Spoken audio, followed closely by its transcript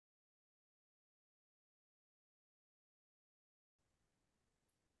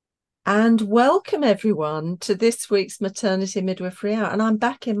And welcome everyone to this week's Maternity Midwifery Hour. And I'm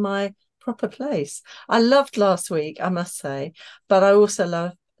back in my proper place. I loved last week, I must say, but I also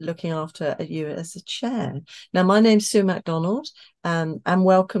love looking after you as a chair. Now, my name's Sue MacDonald, and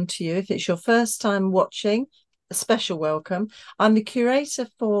welcome to you. If it's your first time watching, a special welcome. I'm the curator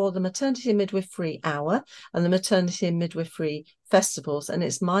for the Maternity Midwifery Hour and the Maternity and Midwifery Festivals, and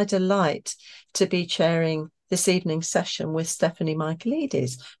it's my delight to be chairing this evening's session with Stephanie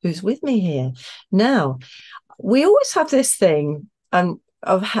Michaelides, who's with me here. Now, we always have this thing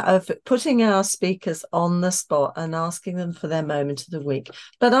of putting our speakers on the spot and asking them for their moment of the week.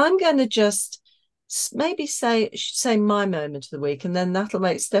 But I'm going to just maybe say my moment of the week, and then that'll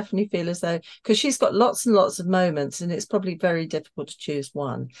make Stephanie feel as though, because she's got lots and lots of moments and it's probably very difficult to choose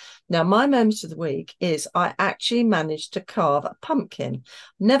one. Now, my moment of the week is I actually managed to carve a pumpkin.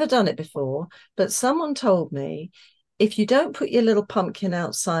 Never done it before, but someone told me if you don't put your little pumpkin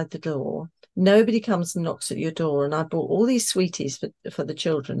outside the door, nobody comes and knocks at your door. And I bought all these sweeties for the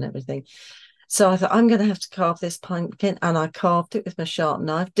children and everything. So I thought, I'm going to have to carve this pumpkin, and I carved it with my sharp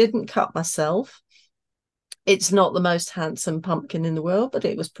knife. Didn't cut myself. It's not the most handsome pumpkin in the world, but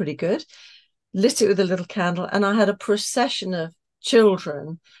it was pretty good. Lit it with a little candle, and I had a procession of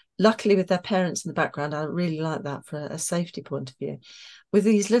children, luckily with their parents in the background. I really like that for a safety point of view, with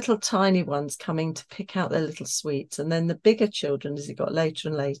these little tiny ones coming to pick out their little sweets, and then the bigger children as it got later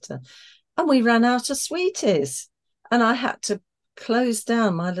and later. And we ran out of sweeties, and I had to close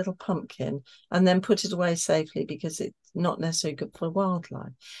down my little pumpkin and then put it away safely because it's not necessarily good for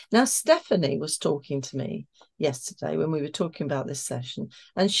wildlife. Now, Stephanie was talking to me yesterday when we were talking about this session,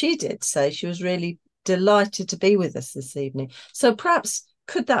 and she did say she was really delighted to be with us this evening. So perhaps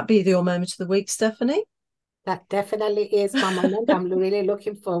could that be your moment of the week, Stephanie? That definitely is my moment. I'm really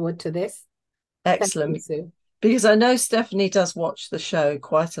looking forward to this. Thank you, Excellent. Sue. Because I know Stephanie does watch the show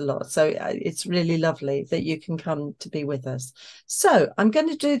quite a lot. So it's really lovely that you can come to be with us. So I'm going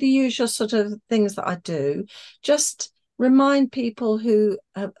to do the usual sort of things that I do. Just remind people who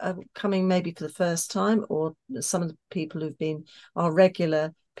are coming maybe for the first time, or some of the people who've been our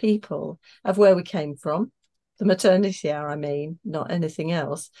regular people, of where we came from. The maternity hour, I mean, not anything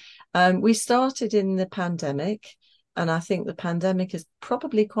else. We started in the pandemic. And I think the pandemic is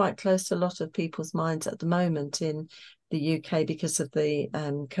probably quite close to a lot of people's minds at the moment in the UK because of the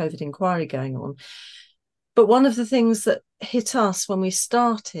COVID inquiry going on. But one of the things that hit us when we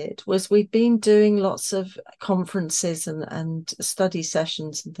started was we'd been doing lots of conferences and study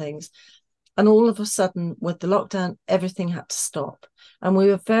sessions and things. And all of a sudden, with the lockdown, everything had to stop. And we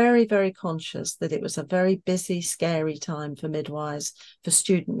were very, very conscious that it was a very busy, scary time for midwives, for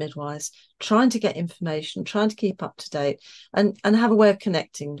student midwives, trying to get information, trying to keep up to date and have a way of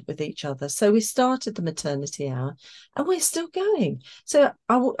connecting with each other. So we started the maternity hour, and we're still going. So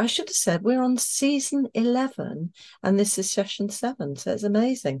I should have said we're on season 11 and this is session 7. So it's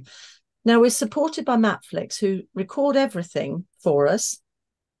amazing. Now we're supported by Matflix, who record everything for us,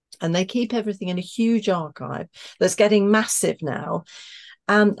 and they keep everything in a huge archive that's getting massive now.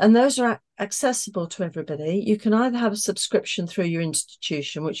 And those are accessible to everybody. You can either have a subscription through your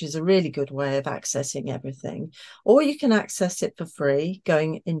institution, which is a really good way of accessing everything, or you can access it for free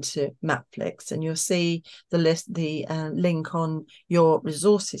going into Mapflix, and you'll see the link on your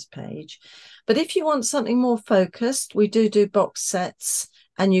resources page. But if you want something more focused, we do box sets,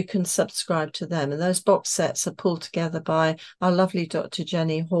 and you can subscribe to them. And those box sets are pulled together by our lovely Dr.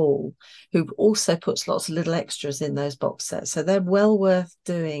 Jenny Hall, who also puts lots of little extras in those box sets. So they're well worth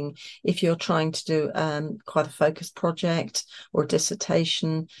doing if you're trying to do quite a focused project or a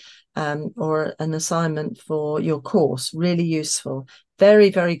dissertation or an assignment for your course. Really useful.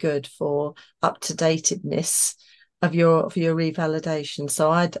 Very, very good for up-to-datedness of your revalidation. So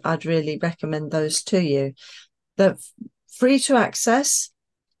I'd really recommend those to you. They're free to access.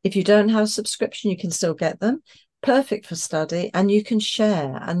 If you don't have a subscription, you can still get them. Perfect for study, and you can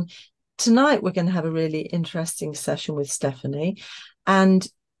share. And tonight we're going to have a really interesting session with Stephanie, and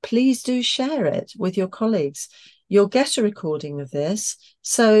please do share it with your colleagues. You'll get a recording of this,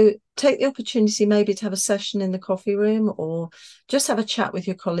 so take the opportunity maybe to have a session in the coffee room, or just have a chat with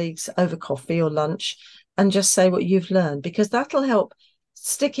your colleagues over coffee or lunch and just say what you've learned, because that'll help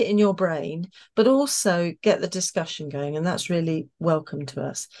stick it in your brain, but also get the discussion going. And that's really welcome to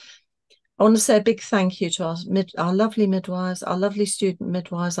us. I want to say a big thank you to our lovely midwives, our lovely student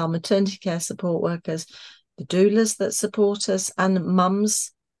midwives, our maternity care support workers, the doulas that support us, and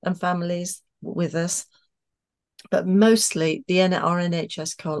mums and families with us. But mostly our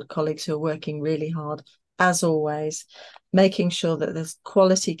NHS colleagues who are working really hard, as always, making sure that there's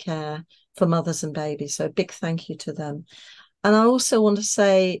quality care for mothers and babies. So a big thank you to them. And I also want to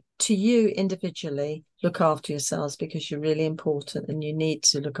say to you individually, look after yourselves, because you're really important and you need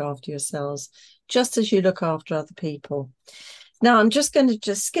to look after yourselves just as you look after other people. Now, I'm just going to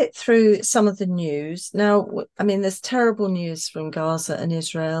just skip through some of the news. Now, I mean, there's terrible news from Gaza and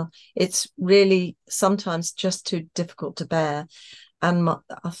Israel. It's really sometimes just too difficult to bear. And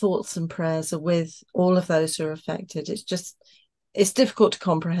our thoughts and prayers are with all of those who are affected. It's difficult to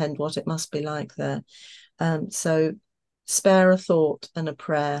comprehend what it must be like there. So spare a thought and a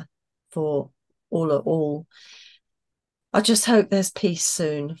prayer for all. I just hope there's peace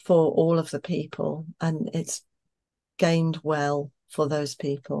soon for all of the people, and it's gained well for those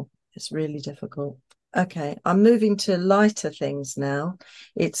people. It's really difficult. Okay, I'm moving to lighter things now.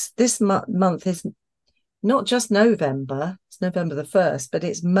 It's this month is not just November, it's November the 1st, but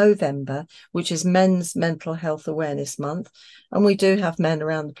it's Movember, which is Men's Mental Health Awareness Month. And we do have men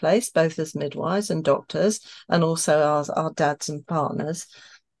around the place, both as midwives and doctors, and also our dads and partners.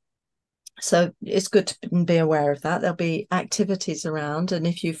 So it's good to be aware of that. There'll be activities around. And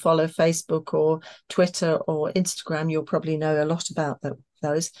if you follow Facebook or Twitter or Instagram, you'll probably know a lot about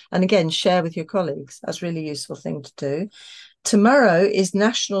those. And again, share with your colleagues. That's a really useful thing to do. Tomorrow is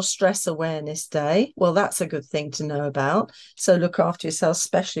National Stress Awareness Day. Well, that's a good thing to know about. So look after yourself,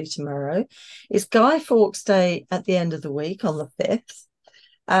 especially tomorrow. It's Guy Fawkes Day at the end of the week on the 5th.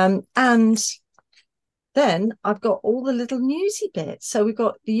 And then I've got all the little newsy bits. So we've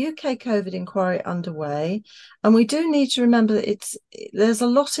got the UK COVID inquiry underway. And we do need to remember that there's a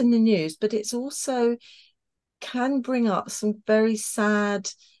lot in the news, but it's also can bring up some very sad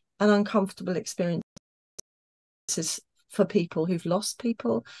and uncomfortable experiences for people who've lost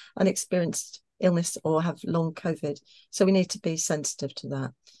people and experienced illness or have long COVID. So we need to be sensitive to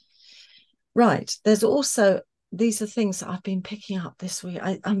that. Right. There's also, these are things that I've been picking up this week.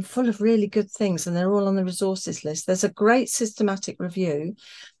 I'm full of really good things, and they're all on the resources list. There's a great systematic review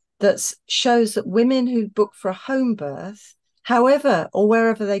that shows that women who book for a home birth, however or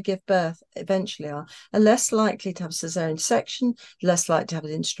wherever they give birth eventually are less likely to have a cesarean section, less likely to have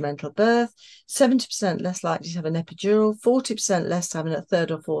an instrumental birth, 70% less likely to have an epidural, 40% less to have a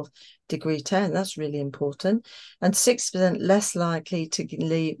third or fourth degree tear, and that's really important, and 6% less likely to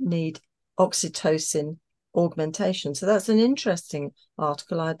need oxytocin augmentation. So that's an interesting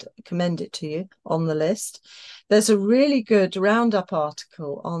article. I'd commend it to you on the list. There's a really good roundup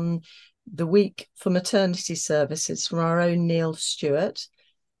article on the week for maternity services from our own Neil Stewart.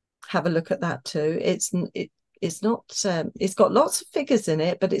 Have a look at that too. It's not it's got lots of figures in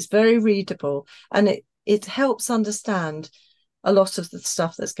it, but it's very readable, and it helps understand a lot of the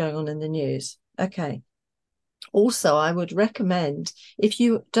stuff that's going on in the news. Okay. Also, I would recommend, if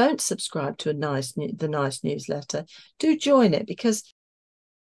you don't subscribe to the Nice newsletter, do join it, because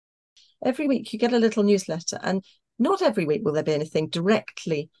every week you get a little newsletter, and not every week will there be anything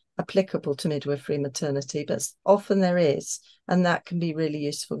directly applicable to midwifery and maternity, but often there is, and that can be really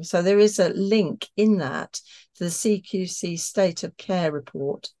useful. So there is a link in that to the CQC State of Care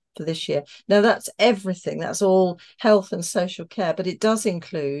report for this year. Now, that's everything. That's all health and social care, but it does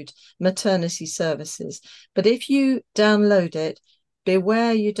include maternity services. But if you download it,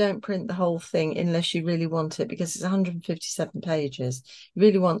 beware you don't print the whole thing unless you really want it, because it's 157 pages. You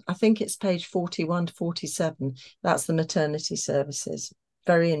really want, I think it's page 41 to 47. That's the maternity services.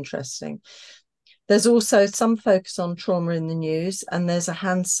 Very interesting. There's also some focus on trauma in the news, and there's a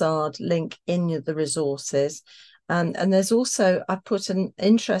Hansard link in the resources. And there's also, I put an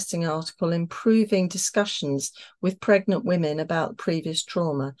interesting article, improving discussions with pregnant women about previous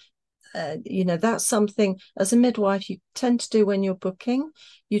trauma. That's something as a midwife you tend to do when you're booking.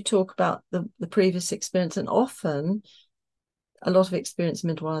 You talk about the previous experience, and often a lot of experienced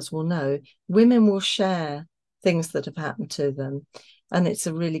midwives will know women will share things that have happened to them, and it's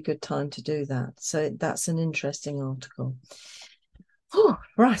a really good time to do that. So that's an interesting article. Oh,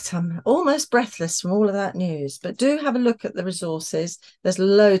 right, I'm almost breathless from all of that news, but do have a look at the resources. There's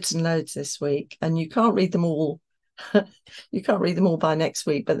loads and loads this week, and you can't read them all. You can't read them all by next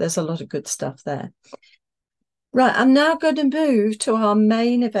week, but there's a lot of good stuff there. Right, I'm now going to move to our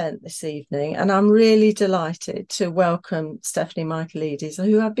main event this evening, and I'm really delighted to welcome Stephanie Michaelides,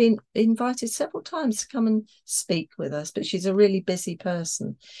 who I've been invited several times to come and speak with us, but she's a really busy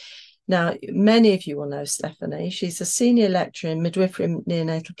person. Now, many of you will know Stephanie. She's a senior lecturer in midwifery and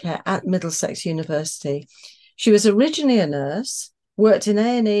neonatal care at Middlesex University. She was originally a nurse, worked in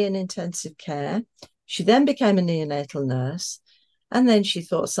A&E and intensive care. She then became a neonatal nurse, and then she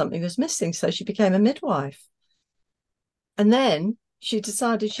thought something was missing, so she became a midwife. And then she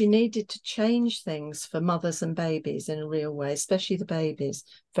decided she needed to change things for mothers and babies in a real way, especially the babies,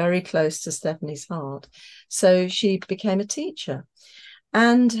 very close to Stephanie's heart. So she became a teacher.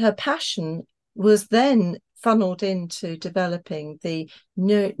 And her passion was then funneled into developing the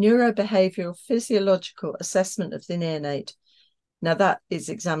neurobehavioral physiological assessment of the neonate. Now, that is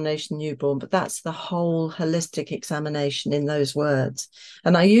examination newborn, but that's the whole holistic examination in those words.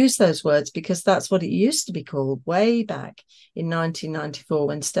 And I use those words because that's what it used to be called way back in 1994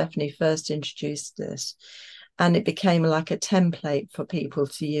 when Stephanie first introduced this. And it became like a template for people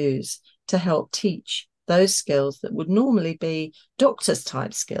to use to help teach those skills that would normally be doctor's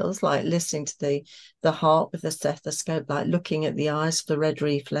type skills, like listening to the heart with the stethoscope, like looking at the eyes for the red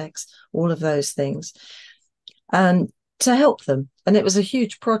reflex, all of those things. To help them. And it was a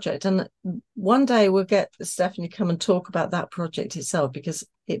huge project. And one day we'll get Stephanie come and talk about that project itself, because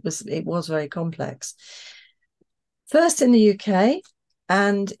it was very complex. First in the UK,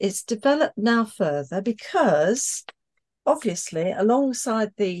 and it's developed now further because obviously alongside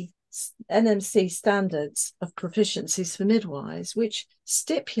the NMC standards of proficiencies for midwives, which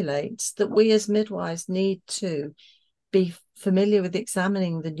stipulates that we as midwives need to be familiar with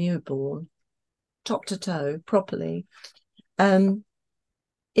examining the newborn top to toe properly,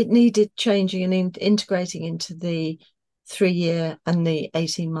 it needed changing and integrating into the 3-year and the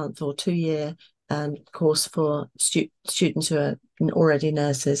 18-month or 2-year course for students who are already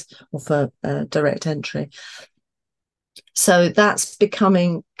nurses or for direct entry. So that's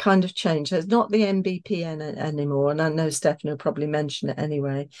becoming kind of changed. It's not the MBP anymore, and I know Stephanie will probably mention it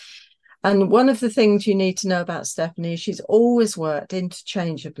anyway. And one of the things you need to know about Stephanie is she's always worked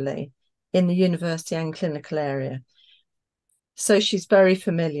interchangeably in the university and clinical area. So she's very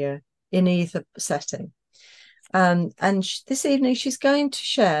familiar in either setting. And this evening, she's going to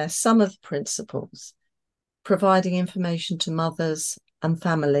share some of the principles, providing information to mothers and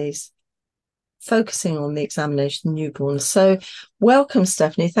families, focusing on the examination of newborns. So welcome,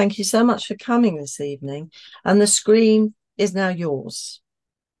 Stephanie. Thank you so much for coming this evening. And the screen is now yours.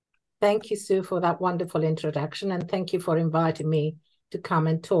 Thank you, Sue, for that wonderful introduction. And thank you for inviting me to come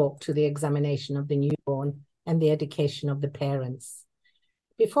and talk to the examination of the newborn and the education of the parents.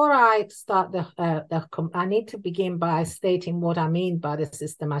 Before I start I need to begin by stating what I mean by the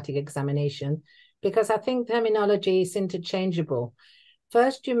systematic examination, because I think terminology is interchangeable.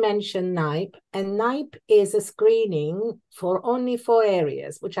 First, you mentioned NIPE, and NIPE is a screening for only 4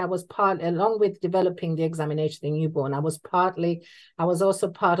 areas, which I was along with developing the examination of the newborn, I was also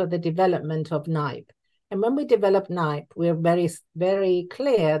part of the development of NIPE. And when we developed NIPE, we're very, very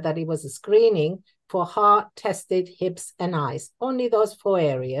clear that it was a screening for heart, tested, hips, and eyes, only those 4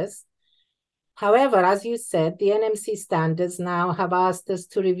 areas. However, as you said, the NMC standards now have asked us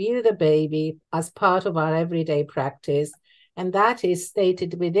to review the baby as part of our everyday practice, and that is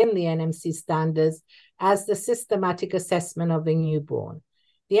stated within the NMC standards as the systematic assessment of the newborn.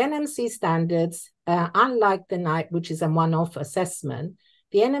 The NMC standards, unlike the NIPE, which is a one-off assessment,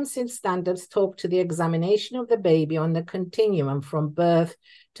 the NMC standards talk to the examination of the baby on the continuum from birth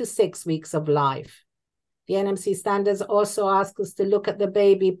to 6 weeks of life. The NMC standards also ask us to look at the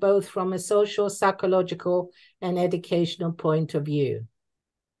baby both from a social, psychological, and educational point of view.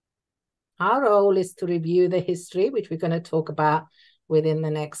 Our role is to review the history, which we're going to talk about within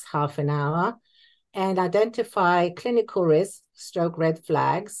the next half an hour, and identify clinical risks, stroke red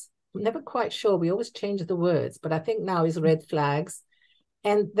flags. I'm never quite sure. We always change the words, but I think now is red flags.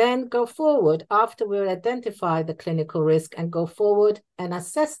 And then go forward after we identify the clinical risk and go forward and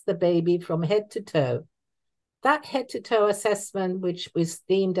assess the baby from head to toe. That head to toe assessment, which was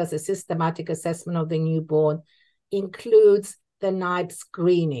deemed as a systematic assessment of the newborn, includes the NIPE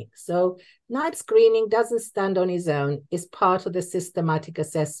screening. So NIPE screening doesn't stand on its own, it's part of the systematic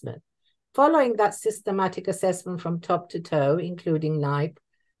assessment. Following that systematic assessment from top to toe, including NIPE,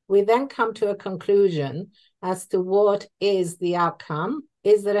 we then come to a conclusion as to what is the outcome.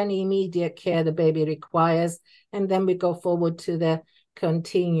 Is there any immediate care the baby requires? And then we go forward to the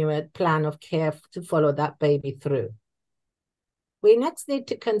continued plan of care to follow that baby through. We next need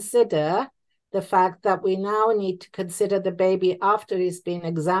to consider the fact that we now need to consider the baby after he's been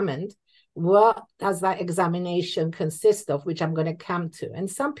examined. What does that examination consist of, which I'm going to come to? And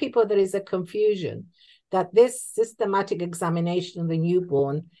some people, there is a confusion that this systematic examination of the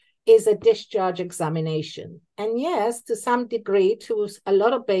newborn is a discharge examination. And yes, to some degree, to a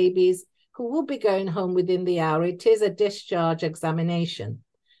lot of babies who will be going home within the hour, it is a discharge examination.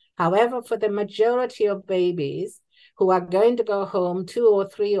 However, for the majority of babies who are going to go home 2 or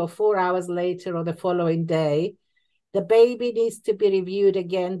 3 or 4 hours later or the following day, The baby needs to be reviewed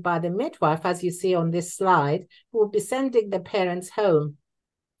again by the midwife, as you see on this slide, who will be sending the parents home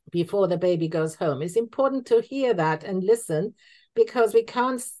before the baby goes home. It's important to hear that and listen, because we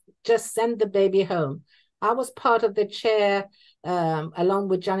can't just send the baby home. I was part of the chair along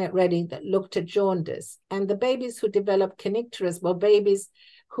with Janet Redding that looked at jaundice, and the babies who developed kernicterus were babies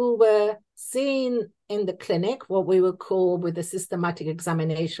who were seen in the clinic, what we would call with a systematic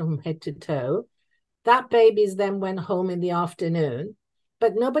examination from head to toe. That babies then went home in the afternoon,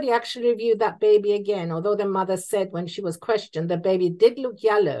 but nobody actually reviewed that baby again, although the mother said when she was questioned, the baby did look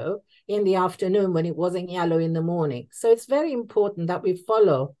yellow in the afternoon when it wasn't yellow in the morning. So it's very important that we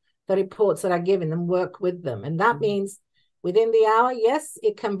follow the reports that are given and work with them. And that means within the hour, yes,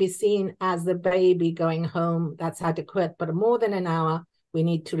 it can be seen as the baby going home. That's adequate. But more than an hour, we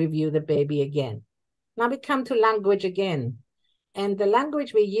need to review the baby again. Now we come to language again. And the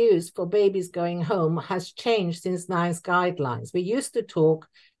language we use for babies going home has changed since NICE guidelines. We used to talk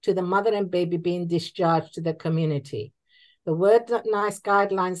to the mother and baby being discharged to the community. The word that NICE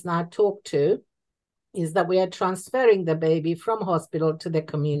guidelines now talk to is that we are transferring the baby from hospital to the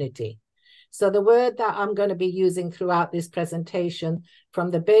community. So the word that I'm going to be using throughout this presentation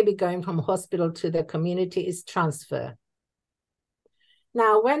from the baby going from hospital to the community is transfer.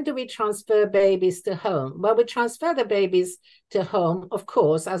 Now, when do we transfer babies to home? Well, we transfer the babies to home, of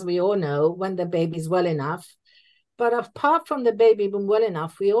course, as we all know, when the baby's well enough. But apart from the baby being well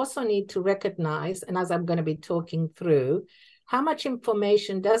enough, we also need to recognize, and as I'm going to be talking through, how much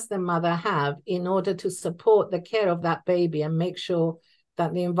information does the mother have in order to support the care of that baby and make sure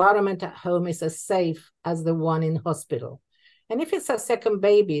that the environment at home is as safe as the one in hospital. And if it's a second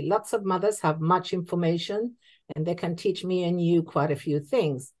baby, lots of mothers have much information, and they can teach me and you quite a few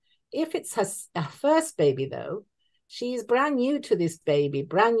things. If it's her first baby, though, she's brand new to this baby,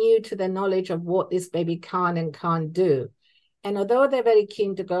 brand new to the knowledge of what this baby can and can't do. And although they're very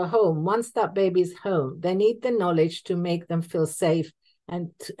keen to go home, once that baby's home, they need the knowledge to make them feel safe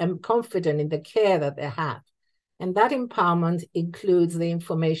and confident in the care that they have. And that empowerment includes the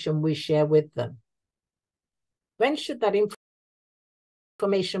information we share with them. When should that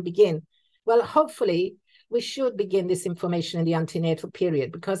information begin? Well, hopefully, we should begin this information in the antenatal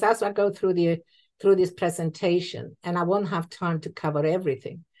period, because as I go through this presentation, and I won't have time to cover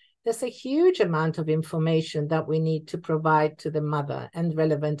everything, there's a huge amount of information that we need to provide to the mother and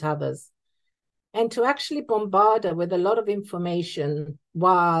relevant others. And to actually bombard her with a lot of information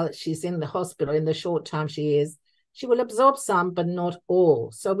while she's in the hospital, in the short time she is, she will absorb some, but not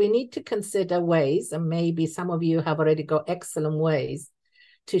all. So we need to consider ways, and maybe some of you have already got excellent ways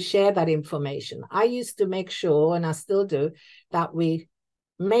to share that information. I used to make sure, and I still do, that we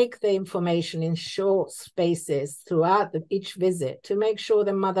make the information in short spaces throughout each visit to make sure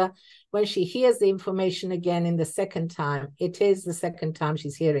the mother, when she hears the information again in the second time, it is the second time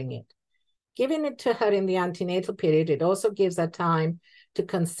she's hearing it. Giving it to her in the antenatal period, it also gives her time to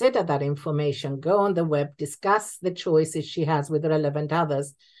consider that information, go on the web, discuss the choices she has with relevant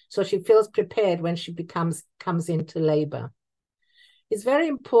others, so she feels prepared when she comes into labor. It's very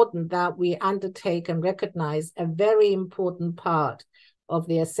important that we undertake and recognize a very important part of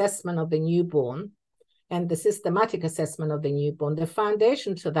the assessment of the newborn and the systematic assessment of the newborn. The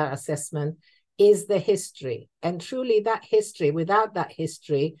foundation to that assessment is the history. And truly that history, without that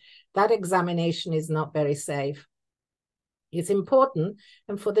history, that examination is not very safe. It's important,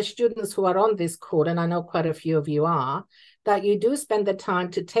 and for the students who are on this call, and I know quite a few of you are, that you do spend the time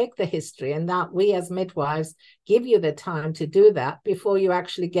to take the history, and that we as midwives give you the time to do that before you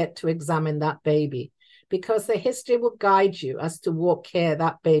actually get to examine that baby, because the history will guide you as to what care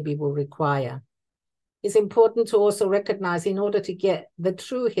that baby will require. It's important to also recognize, in order to get the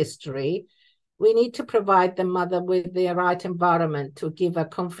true history, we need to provide the mother with the right environment to give her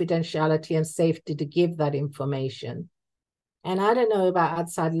confidentiality and safety to give that information. And I don't know about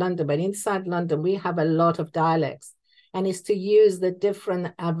outside London, but inside London, we have a lot of dialects. And it's to use the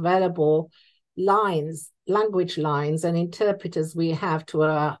different available lines, language lines and interpreters we have to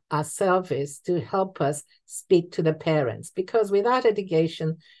our service to help us speak to the parents. Because without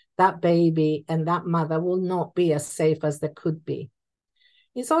education, that baby and that mother will not be as safe as they could be.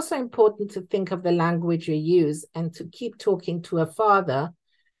 It's also important to think of the language you use and to keep talking to a father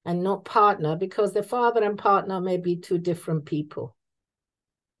and not partner, because the father and partner may be two different people.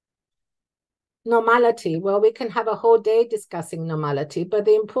 Normality, well, we can have a whole day discussing normality, but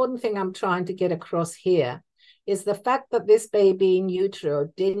the important thing I'm trying to get across here is the fact that this baby in utero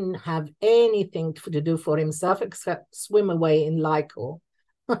didn't have anything to do for himself except swim away in Lycle.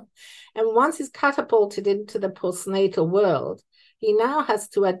 And once he's catapulted into the postnatal world, he now has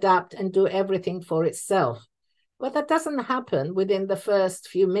to adapt and do everything for itself. But that doesn't happen within the first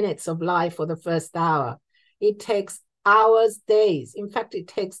few minutes of life or the first hour. It takes hours, days. In fact, it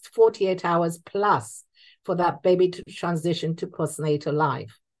takes 48 hours plus for that baby to transition to postnatal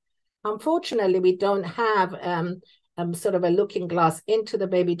life. Unfortunately, we don't have sort of a looking glass into the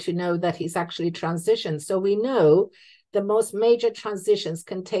baby to know that he's actually transitioned. So we know the most major transitions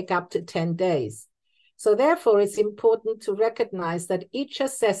can take up to 10 days. So therefore, it's important to recognize that each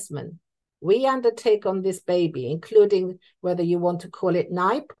assessment we undertake on this baby, including whether you want to call it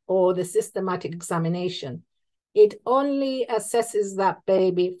NIPE or the systematic examination, it only assesses that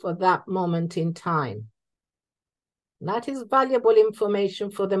baby for that moment in time. That is valuable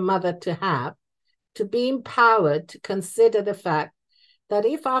information for the mother to have, to be empowered to consider the fact that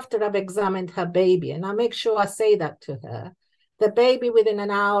if after I've examined her baby, and I make sure I say that to her, the baby within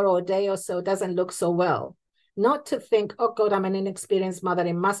an hour or a day or so doesn't look so well, not to think, oh God, I'm an inexperienced mother,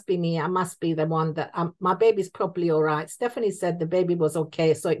 it must be me, I must be the one that, my baby's probably all right. Stephanie said the baby was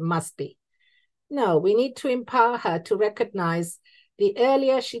okay, so it must be. No, we need to empower her to recognize the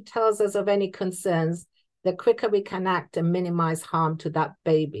earlier she tells us of any concerns, the quicker we can act and minimize harm to that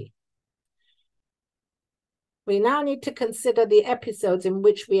baby. We now need to consider the episodes in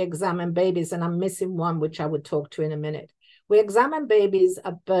which we examine babies, and I'm missing one, which I will talk to in a minute. We examine babies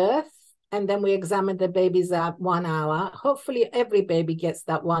at birth, and then we examine the babies at 1 hour. Hopefully every baby gets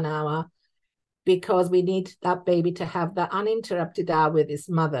that 1 hour, because we need that baby to have that uninterrupted hour with his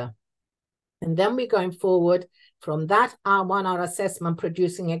mother. And then we're going forward from that 1 hour assessment,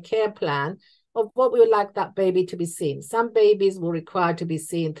 producing a care plan of what we would like that baby to be seen. Some babies will require to be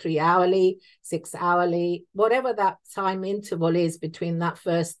seen 3 hourly, 6 hourly, whatever that time interval is between that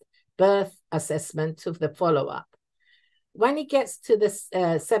first birth assessment to the follow-up. When it gets to the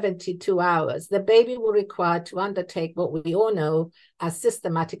 72 hours, the baby will require to undertake what we all know as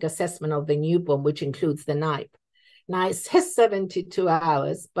systematic assessment of the newborn, which includes the NIPE. Now, it says 72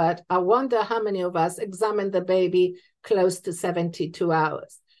 hours, but I wonder how many of us examine the baby close to 72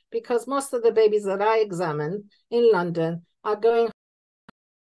 hours, because most of the babies that I examine in London are going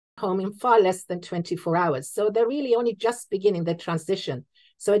home in far less than 24 hours. So they're really only just beginning the transition.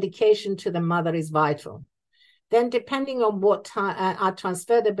 So education to the mother is vital. Then depending on what time, I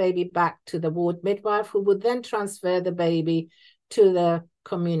transfer the baby back to the ward midwife, who would then transfer the baby to the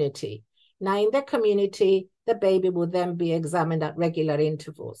community. Now, in the community, the baby will then be examined at regular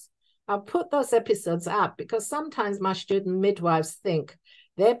intervals. I'll put those episodes up because sometimes my student midwives think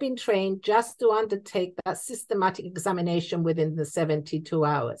they've been trained just to undertake that systematic examination within the 72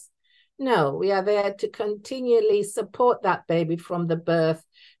 hours. No, we are there to continually support that baby from the birth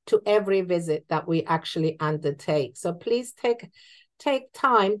to every visit that we actually undertake. So please take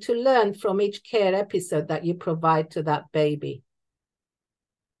time to learn from each care episode that you provide to that baby.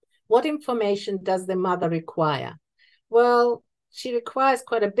 What information does the mother require? Well, she requires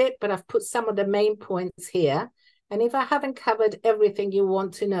quite a bit, but I've put some of the main points here. And if I haven't covered everything you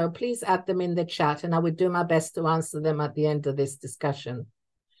want to know, please add them in the chat and I will do my best to answer them at the end of this discussion.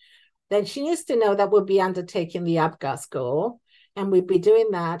 Then she needs to know that we'll be undertaking the APGAR score, and we'll be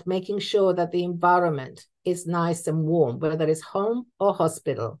doing that, making sure that the environment is nice and warm, whether it's home or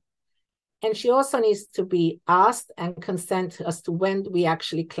hospital. And she also needs to be asked and consent as to when we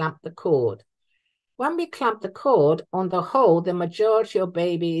actually clamp the cord. When we clamp the cord, on the whole, the majority of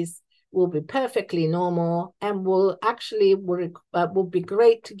babies will be perfectly normal and will be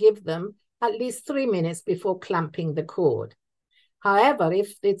great to give them at least 3 minutes before clamping the cord. However,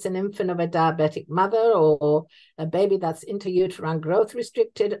 if it's an infant of a diabetic mother or a baby that's intrauterine growth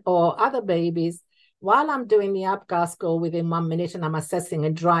restricted or other babies, while I'm doing the APGAR score within 1 minute and I'm assessing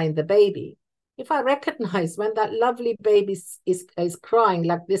and drying the baby, if I recognize when that lovely baby is crying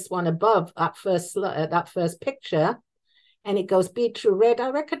like this one above that first picture, and it goes beet through red,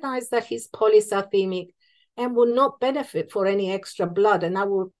 I recognize that he's polycythemic and will not benefit for any extra blood, and I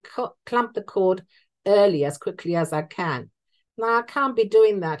will clamp the cord early as quickly as I can. Now, I can't be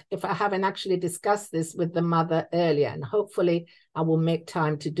doing that if I haven't actually discussed this with the mother earlier, and hopefully I will make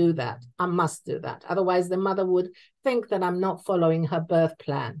time to do that. I must do that. Otherwise, the mother would think that I'm not following her birth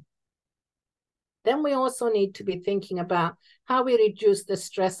plan. Then we also need to be thinking about how we reduce the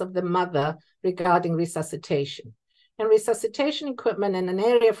stress of the mother regarding resuscitation. And resuscitation equipment and an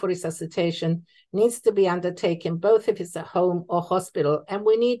area for resuscitation needs to be undertaken both if it's at home or hospital. And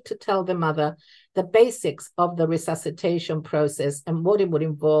we need to tell the mother the basics of the resuscitation process and what it would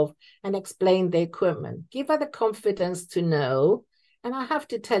involve and explain the equipment. Give her the confidence to know. And I have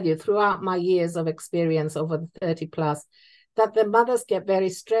to tell you, throughout my years of experience over 30 plus, that the mothers get very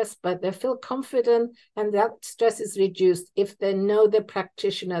stressed, but they feel confident, and that stress is reduced if they know the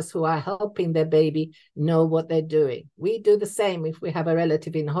practitioners who are helping their baby know what they're doing. We do the same if we have a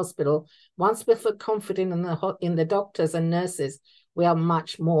relative in hospital. Once we feel confident in the doctors and nurses, we are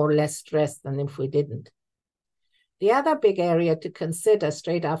much more less stressed than if we didn't. The other big area to consider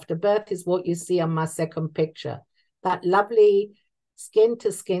straight after birth is what you see on my second picture, that lovely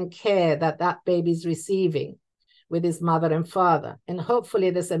skin-to-skin care that that baby's receiving with his mother and father. And hopefully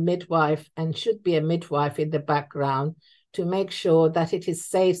there's a midwife, and should be a midwife in the background, to make sure that it is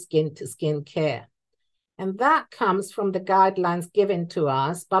safe skin-to-skin care. And that comes from the guidelines given to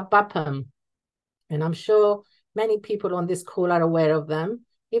us by BAPAM. And I'm sure many people on this call are aware of them.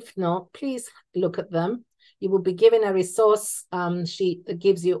 If not, please look at them. You will be given a resource sheet that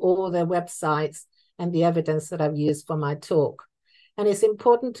gives you all the websites and the evidence that I've used for my talk. And it's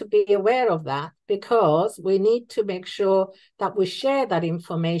important to be aware of that, because we need to make sure that we share that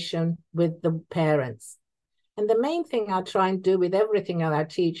information with the parents. And the main thing I try and do with everything that I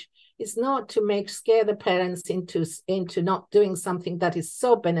teach is not to scare the parents into not doing something that is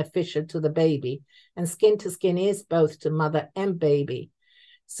so beneficial to the baby. And skin to skin is both to mother and baby.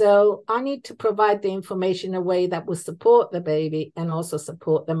 So I need to provide the information in a way that will support the baby and also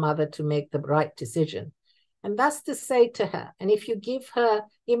support the mother to make the right decision. And that's to say to her, and if you give her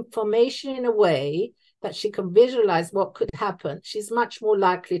information in a way that she can visualize what could happen, she's much more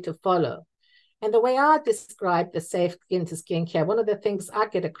likely to follow. And the way I describe the safe skin-to-skin care, one of the things I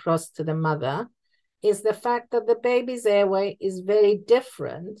get across to the mother is the fact that the baby's airway is very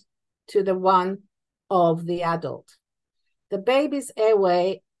different to the one of the adult. The baby's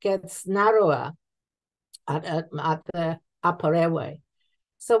airway gets narrower at the upper airway.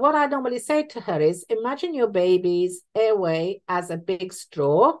 So what I normally say to her is, imagine your baby's airway as a big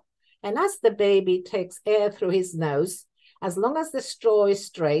straw. And as the baby takes air through his nose, as long as the straw is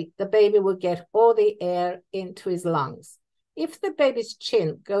straight, the baby will get all the air into his lungs. If the baby's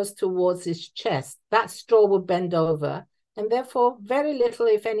chin goes towards his chest, that straw will bend over, and therefore very little,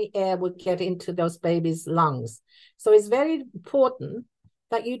 if any, air would get into those babies' lungs. So it's very important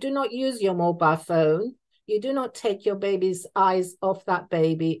that you do not use your mobile phone. You do not take your baby's eyes off that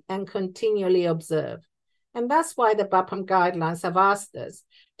baby and continually observe. And that's why the BAPAM guidelines have asked us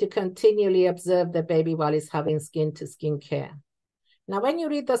to continually observe the baby while he's having skin-to-skin care. Now, when you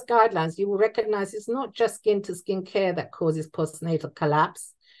read those guidelines, you will recognize it's not just skin-to-skin care that causes postnatal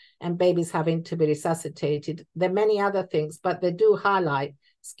collapse and babies having to be resuscitated. There are many other things, but they do highlight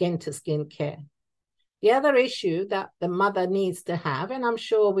skin-to-skin care. The other issue that the mother needs to have, and I'm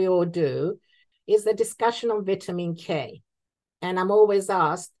sure we all do, is the discussion on vitamin K. And I'm always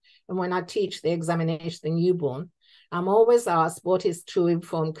asked, and when I teach the examination of the newborn, I'm always asked, what is true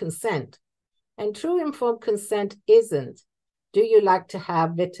informed consent? And true informed consent isn't, do you like to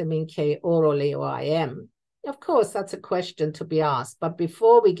have vitamin K orally or IM? Of course, that's a question to be asked. But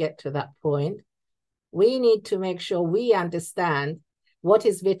before we get to that point, we need to make sure we understand what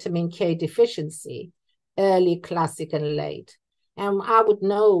is vitamin K deficiency, early, classic, and late. And I would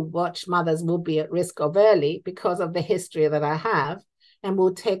know what mothers will be at risk of early because of the history that I have, and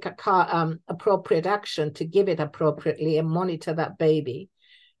will take appropriate action to give it appropriately and monitor that baby.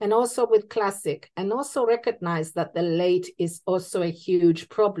 And also with classic, and also recognize that the late is also a huge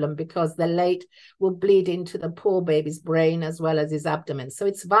problem, because the late will bleed into the poor baby's brain as well as his abdomen. So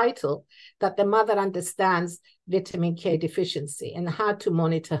it's vital that the mother understands vitamin K deficiency and how to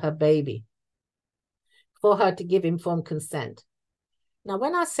monitor her baby for her to give informed consent. Now,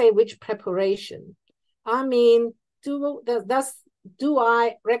 when I say which preparation, I mean, do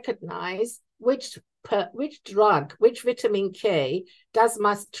I recognize which drug, which vitamin K does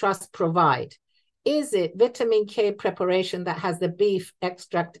my trust provide? Is it vitamin K preparation that has the beef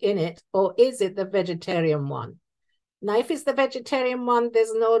extract in it, or is it the vegetarian one? Now, if it's the vegetarian one,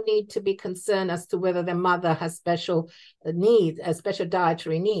 there's no need to be concerned as to whether the mother has special needs, special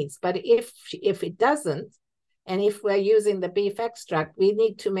dietary needs. But if it doesn't, and if we're using the beef extract, we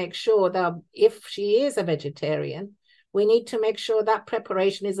need to make sure that if she is a vegetarian, we need to make sure that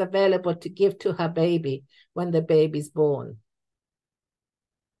preparation is available to give to her baby when the baby's born.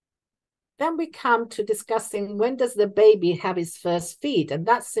 Then we come to discussing, when does the baby have his first feed? And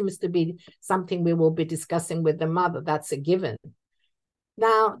that seems to be something we will be discussing with the mother. That's a given.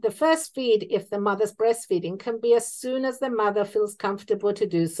 Now, the first feed, if the mother's breastfeeding, can be as soon as the mother feels comfortable to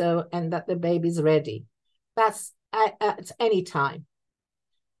do so and that the baby's ready. That's at any time.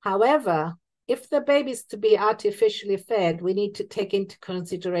 However, if the baby is to be artificially fed, we need to take into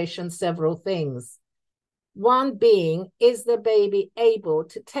consideration several things. One being, is the baby able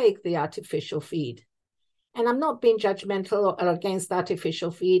to take the artificial feed? And I'm not being judgmental or against artificial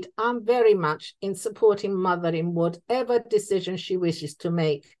feed. I'm very much in supporting mother in whatever decision she wishes to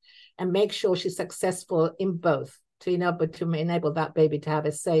make, and make sure she's successful in both to enable that baby to have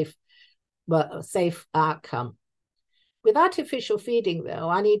a safe outcome. With artificial feeding, though,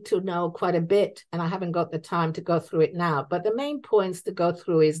 I need to know quite a bit, and I haven't got the time to go through it now. But the main points to go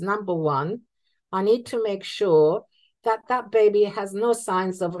through is, number one, I need to make sure that that baby has no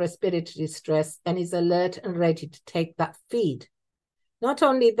signs of respiratory distress and is alert and ready to take that feed. Not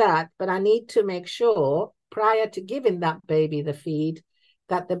only that, but I need to make sure prior to giving that baby the feed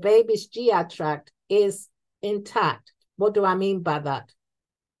that the baby's GI tract is intact. What do I mean by that?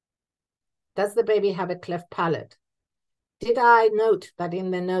 Does the baby have a cleft palate? Did I note that in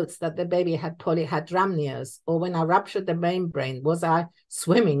the notes that the baby had polyhydramnios, or when I ruptured the membrane, was I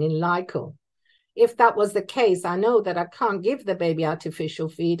swimming in liquor? If that was the case, I know that I can't give the baby artificial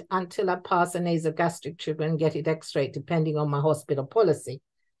feed until I pass a nasogastric tube and get it x-rayed, depending on my hospital policy.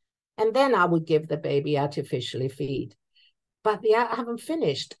 And then I would give the baby artificially feed. But I haven't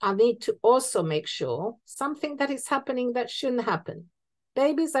finished. I need to also make sure something that is happening that shouldn't happen.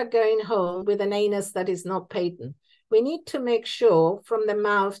 Babies are going home with an anus that is not patent. We need to make sure from the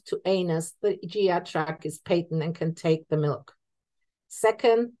mouth to anus, the GI tract is patent and can take the milk.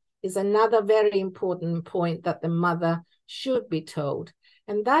 Second is another very important point that the mother should be told,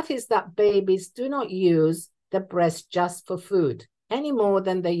 and that is that babies do not use the breast just for food any more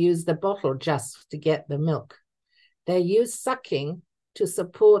than they use the bottle just to get the milk. They use sucking to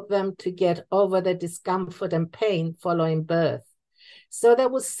support them to get over the discomfort and pain following birth. So they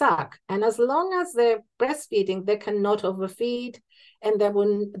will suck, and as long as they're breastfeeding, they cannot overfeed, and they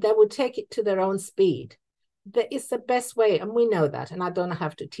will take it to their own speed. It's the best way, and we know that, and I don't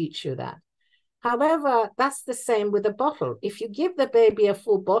have to teach you that. However, that's the same with a bottle. If you give the baby a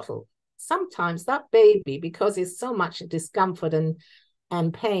full bottle, sometimes that baby, because it's so much discomfort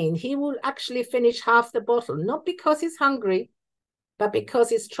and pain, he will actually finish half the bottle, not because he's hungry, but because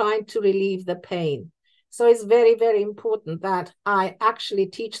he's trying to relieve the pain. So it's very, very important that I actually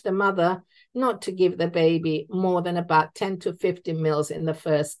teach the mother not to give the baby more than about 10 to 50 mils in the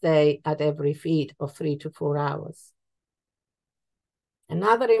first day at every feed of 3 to 4 hours.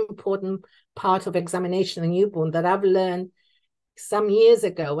 Another important part of examination of the newborn that I've learned some years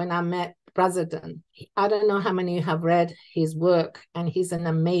ago when I met President, I don't know how many of you have read his work, and he's an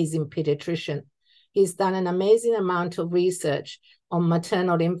amazing pediatrician. He's done an amazing amount of research on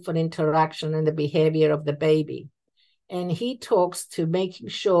maternal-infant interaction and the behavior of the baby. And he talks to making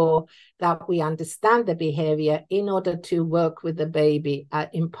sure that we understand the behavior in order to work with the baby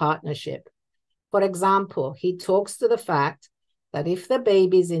in partnership. For example, he talks to the fact that if the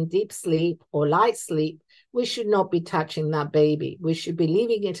baby is in deep sleep or light sleep, we should not be touching that baby. We should be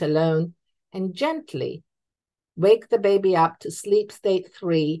leaving it alone and gently wake the baby up to sleep state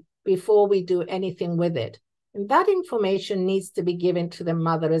 3 before we do anything with it. And that information needs to be given to the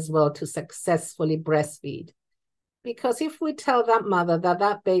mother as well to successfully breastfeed. Because if we tell that mother that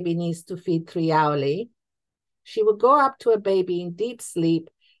that baby needs to feed 3 hourly, she will go up to a baby in deep sleep,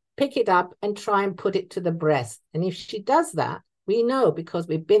 pick it up and try and put it to the breast. And if she does that, we know, because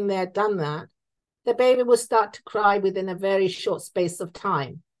we've been there, done that, the baby will start to cry within a very short space of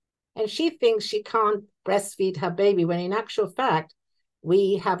time. And she thinks she can't breastfeed her baby, when in actual fact,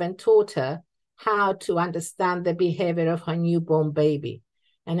 we haven't taught her how to understand the behavior of her newborn baby.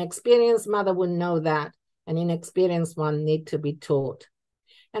 An experienced mother will know that, an inexperienced one need to be taught.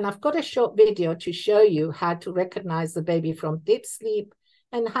 And I've got a short video to show you how to recognize the baby from deep sleep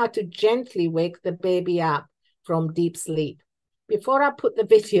and how to gently wake the baby up from deep sleep. Before I put the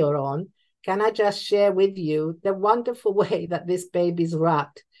video on, can I just share with you the wonderful way that this baby's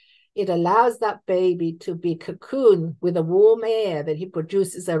wrapped? It allows that baby to be cocooned with the warm air that he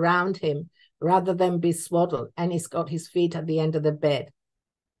produces around him rather than be swaddled, and he's got his feet at the end of the bed.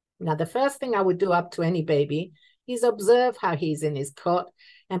 Now, the first thing I would do up to any baby is observe how he's in his cot.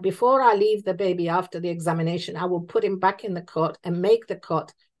 And before I leave the baby after the examination, I will put him back in the cot and make the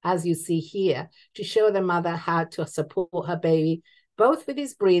cot as you see here, to show the mother how to support her baby, both with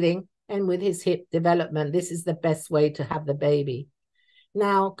his breathing and with his hip development. This is the best way to have the baby.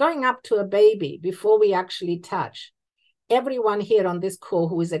 Now, going up to a baby before we actually touch, everyone here on this call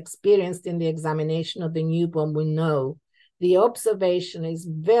who is experienced in the examination of the newborn will know the observation is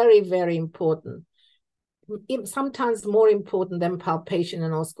very, very important. Sometimes more important than palpation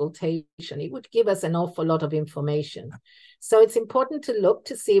and auscultation. It would give us an awful lot of information. So it's important to look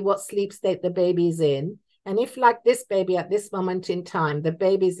to see what sleep state the baby is in. And if, like this baby at this moment in time, the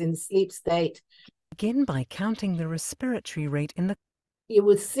baby's in sleep state, begin by counting the respiratory rate in the... You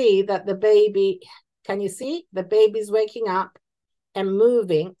will see that the baby Can you see? The baby's waking up and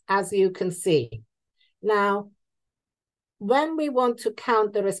moving, as you can see. Now, when we want to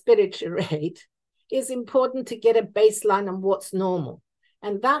count the respiratory rate, it's important to get a baseline on what's normal.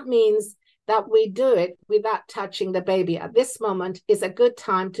 And that means that we do it without touching the baby. At this moment is a good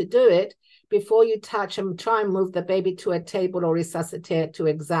time to do it before you touch and try and move the baby to a table or resuscitate to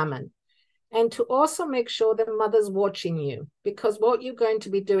examine. And to also make sure the mother's watching you, because what you're going to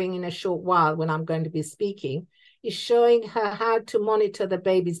be doing in a short while when I'm going to be speaking is showing her how to monitor the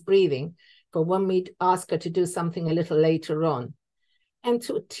baby's breathing for when we ask her to do something a little later on. And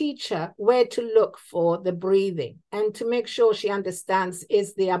to teach her where to look for the breathing and to make sure she understands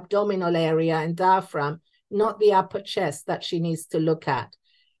is the abdominal area and diaphragm, not the upper chest that she needs to look at.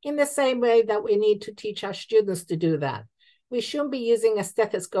 In the same way that we need to teach our students to do that. We shouldn't be using a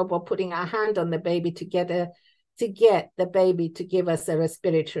stethoscope or putting our hand on the baby to get the baby to give us a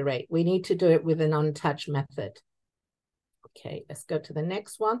respiratory rate. We need to do it with an untouched method. Okay, let's go to the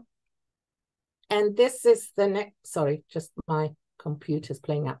next one. And this is the next, sorry, just my computer's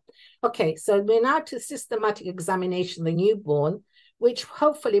playing up. Okay, so we're now to systematic examination of the newborn, which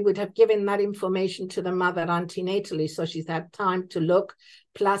hopefully would have given that information to the mother antenatally, so she's had time to look,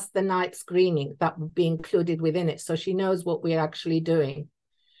 plus the night screening that would be included within it, so she knows what we're actually doing.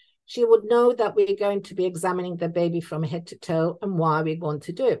 She would know that we're going to be examining the baby from head to toe and why we want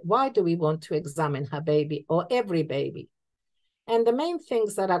to do it. Why do we want to examine her baby or every baby? And the main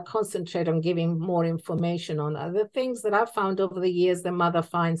things that I concentrate on giving more information on are the things that I've found over the years the mother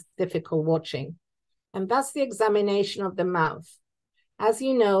finds difficult watching. And that's the examination of the mouth. As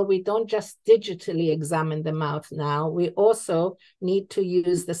you know, we don't just digitally examine the mouth now. We also need to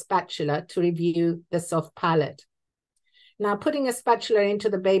use the spatula to review the soft palate. Now, putting a spatula into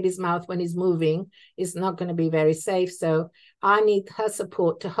the baby's mouth when he's moving is not going to be very safe. So I need her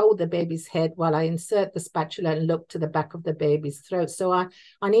support to hold the baby's head while I insert the spatula and look to the back of the baby's throat. So I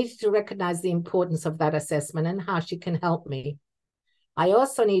needed to recognize the importance of that assessment and how she can help me. I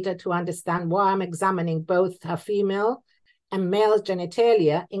also need her to understand why I'm examining both her female and male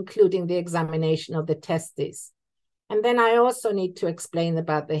genitalia, including the examination of the testes. And then I also need to explain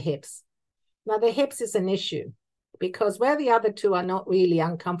about the hips. Now, the hips is an issue because where the other two are not really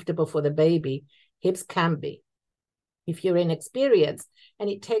uncomfortable for the baby, hips can be. If you're inexperienced, and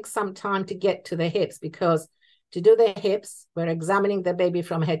it takes some time to get to the hips, because to do the hips, we're examining the baby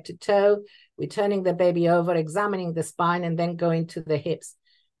from head to toe, we're turning the baby over, examining the spine, and then going to the hips.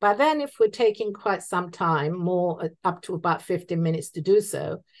 But then if we're taking quite some time, more up to about 15 minutes to do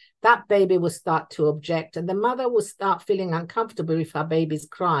so, that baby will start to object, and the mother will start feeling uncomfortable if her baby's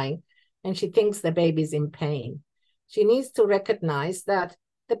crying, and she thinks the baby's in pain. She needs to recognize that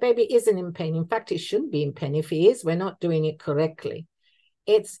the baby isn't in pain. In fact, he shouldn't be in pain. If he is, we're not doing it correctly.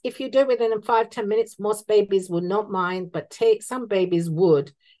 If you do it within 5-10 minutes, most babies would not mind, but some babies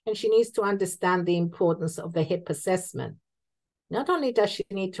would. And she needs to understand the importance of the hip assessment. Not only does she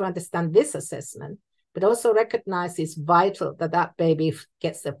need to understand this assessment, but also recognize it's vital that that baby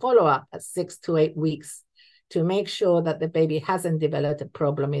gets the follow-up at 6 to 8 weeks to make sure that the baby hasn't developed a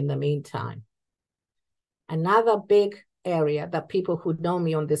problem in the meantime. Another big area that people who know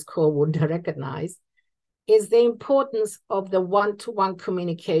me on this call would recognize is the importance of the one-to-one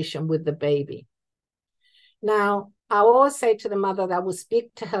communication with the baby. Now, I always say to the mother that I will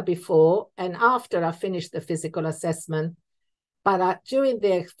speak to her before and after I finish the physical assessment, but during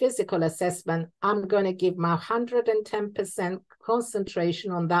the physical assessment, I'm going to give my 110%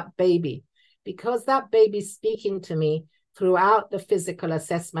 concentration on that baby, because that baby's speaking to me throughout the physical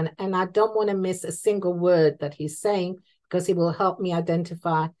assessment, and I don't want to miss a single word that he's saying, because it will help me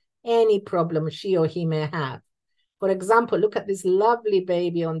identify any problem she or he may have. For example, look at this lovely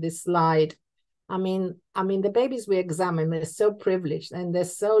baby on this slide. I mean, the babies we examine, they're so privileged and they're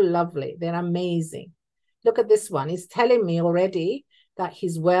so lovely. They're amazing. Look at this one. He's telling me already that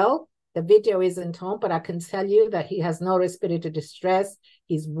he's well. The video isn't on, but I can tell you that he has no respiratory distress.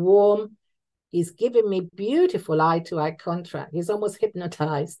 He's warm. He's giving me beautiful eye-to-eye contact. He's almost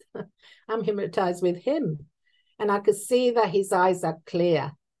hypnotized. I'm hypnotized with him. And I could see that his eyes are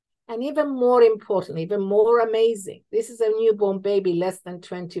clear. And even more importantly, even more amazing, this is a newborn baby less than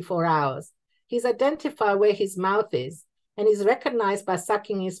 24 hours. He's identified where his mouth is, and he's recognized by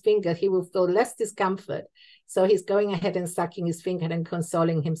sucking his finger, he will feel less discomfort. So he's going ahead and sucking his finger and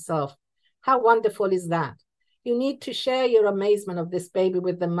consoling himself. How wonderful is that? You need to share your amazement of this baby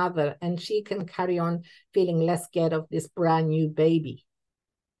with the mother, and she can carry on feeling less scared of this brand new baby.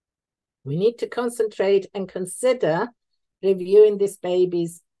 We need to concentrate and consider reviewing these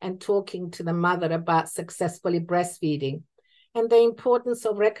babies and talking to the mother about successfully breastfeeding and the importance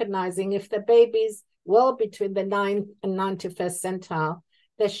of recognizing if the baby's well between the 9th and 91st centile,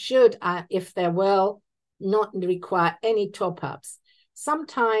 they should, if they're well, not require any top-ups.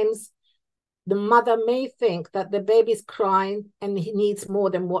 Sometimes the mother may think that the baby's crying and he needs more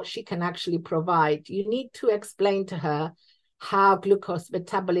than what she can actually provide. You need to explain to her how glucose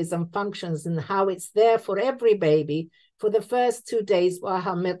metabolism functions and how it's there for every baby for the first 2 days while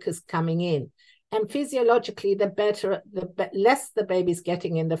her milk is coming in. And physiologically, the less the baby's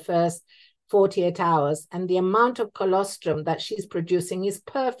getting in the first 48 hours, and the amount of colostrum that she's producing is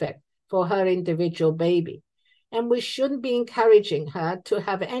perfect for her individual baby. And we shouldn't be encouraging her to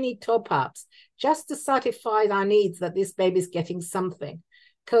have any top-ups just to satisfy our needs that this baby's getting something.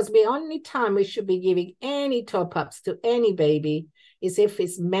 Because the only time we should be giving any top-ups to any baby is if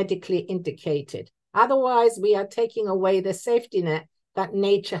it's medically indicated. Otherwise, we are taking away the safety net that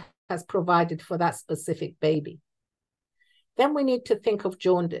nature has provided for that specific baby. Then we need to think of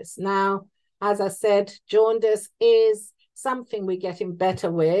jaundice. Now, as I said, jaundice is something we're getting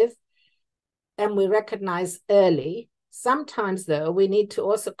better with and we recognize early. Sometimes, though, we need to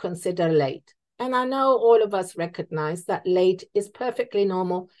also consider late. And I know all of us recognize that late is perfectly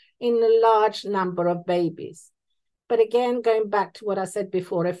normal in a large number of babies. But again, going back to what I said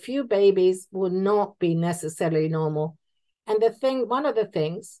before, a few babies will not be necessarily normal. And one of the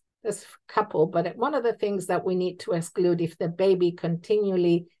things, there's a couple, but one of the things that we need to exclude if the baby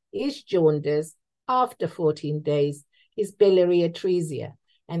continually is jaundiced after 14 days is biliary atresia.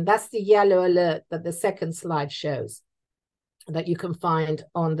 And that's the yellow alert that the second slide shows that you can find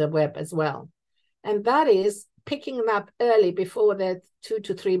on the web as well. And that is picking them up early before they're 2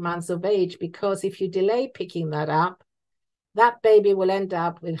 to 3 months of age, because if you delay picking that up, that baby will end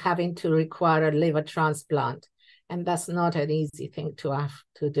up with having to require a liver transplant. And that's not an easy thing to have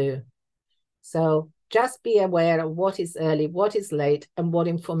to do. So just be aware of what is early, what is late, and what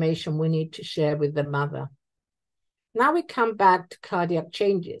information we need to share with the mother. Now we come back to cardiac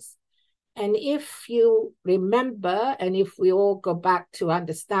changes. And if you remember, and if we all go back to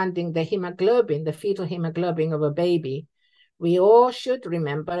understanding the hemoglobin, the fetal hemoglobin of a baby, we all should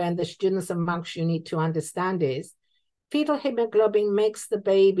remember, and the students amongst you need to understand is, fetal hemoglobin makes the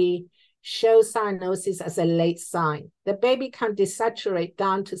baby show cyanosis as a late sign. The baby can desaturate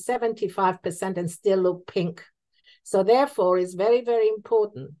down to 75% and still look pink. So therefore, it's very, very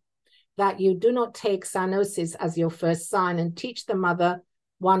important that you do not take cyanosis as your first sign and teach the mother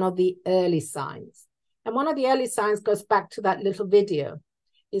one of the early signs. And one of the early signs goes back to that little video,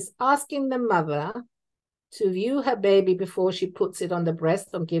 is asking the mother to view her baby before she puts it on the breast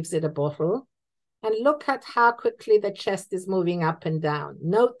or gives it a bottle, and look at how quickly the chest is moving up and down.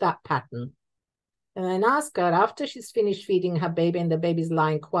 Note that pattern. And then ask her, after she's finished feeding her baby and the baby's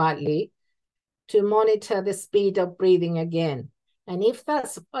lying quietly, to monitor the speed of breathing again. And if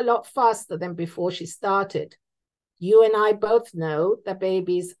that's a lot faster than before she started, you and I both know the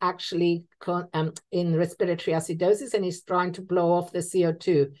baby's actually in respiratory acidosis and is trying to blow off the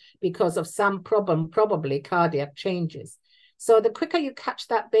CO2 because of some problem, probably cardiac changes. So the quicker you catch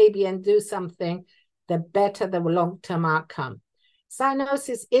that baby and do something, the better the long-term outcome.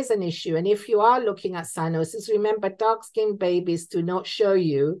 Cyanosis is an issue. And if you are looking at cyanosis, remember, dark-skinned babies do not show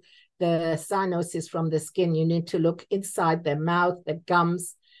you the cyanosis from the skin. You need to look inside their mouth, their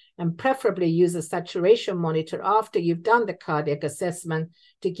gums, and preferably use a saturation monitor after you've done the cardiac assessment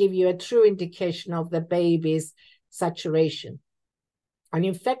to give you a true indication of the baby's saturation. An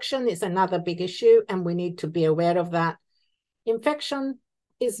infection is another big issue, and we need to be aware of that. Infection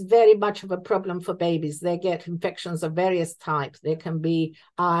is very much of a problem for babies. They get infections of various types. They can be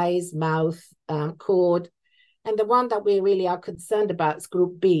eyes, mouth, cord. And the one that we really are concerned about is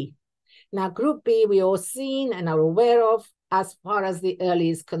group B. Now, group B, we all seen and are aware of as far as the early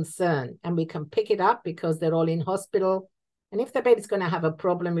is concerned. And we can pick it up because they're all in hospital. And if the baby's going to have a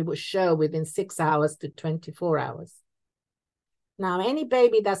problem, it will show within 6 hours to 24 hours. Now, any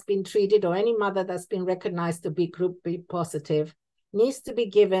baby that's been treated or any mother that's been recognized to be group B positive needs to be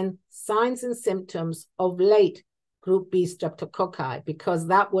given signs and symptoms of late group B streptococci, because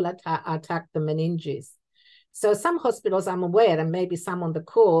that will attack the meninges. So some hospitals, I'm aware, and maybe some on the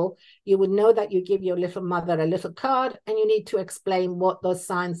call, you would know that you give your little mother a little card and you need to explain what those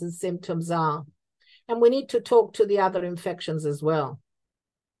signs and symptoms are. And we need to talk to the other infections as well.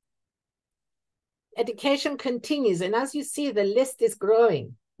 Education continues, and as you see, the list is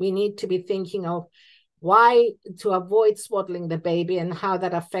growing. We need to be thinking of why to avoid swaddling the baby and how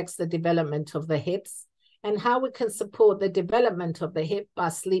that affects the development of the hips, and how we can support the development of the hip by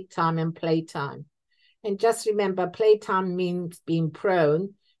sleep time and playtime. And just remember, playtime means being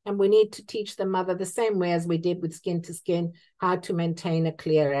prone, and we need to teach the mother the same way as we did with skin to skin, how to maintain a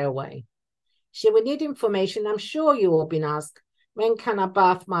clear airway. She will need information. I'm sure you all been asked, when can I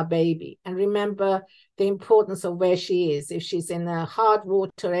bath my baby? And remember the importance of where she is. If she's in a hard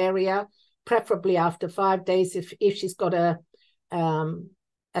water area, preferably after 5 days. If she's got a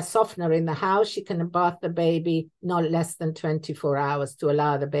softener in the house, she can bath the baby not less than 24 hours to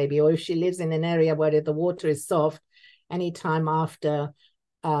allow the baby. Or if she lives in an area where the water is soft, anytime after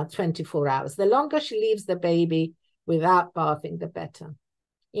 24 hours. The longer she leaves the baby without bathing, the better.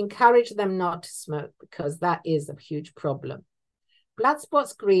 Encourage them not to smoke, because that is a huge problem. Blood spot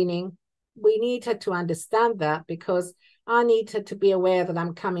screening, we need her to understand that, because I need her to be aware that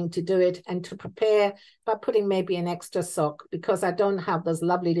I'm coming to do it, and to prepare by putting maybe an extra sock, because I don't have those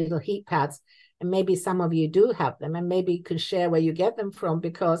lovely little heat pads, and maybe some of you do have them, and maybe you can share where you get them from,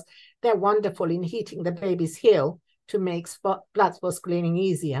 because they're wonderful in heating the baby's heel to make blood spot screening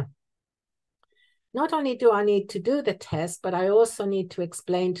easier. Not only do I need to do the test, but I also need to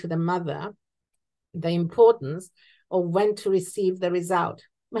explain to the mother the importance of when to receive the result.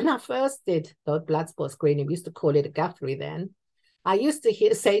 When I first did the blood spot screening, we used to call it a Guthrie then, I used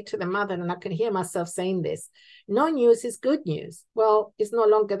to say to the mother, and I can hear myself saying this, no news is good news. Well, it's no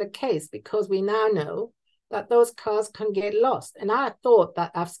longer the case, because we now know that those cards can get lost. And I thought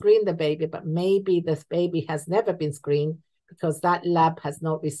that I've screened the baby, but maybe this baby has never been screened because that lab has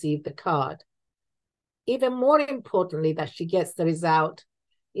not received the card. Even more importantly, that she gets the result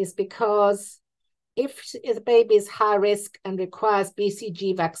is because if the baby is high risk and requires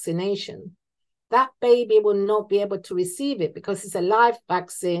BCG vaccination, that baby will not be able to receive it, because it's a live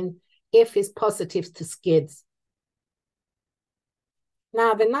vaccine if it's positive to SCIDs.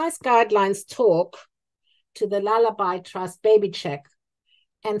 Now, the NICE guidelines talk to the Lullaby Trust Baby Check,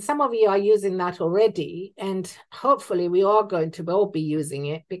 and some of you are using that already, and hopefully we are going to all be using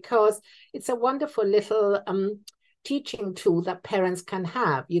it, because it's a wonderful little teaching tool that parents can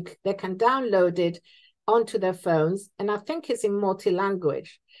have. They can download it onto their phones, and I think it's in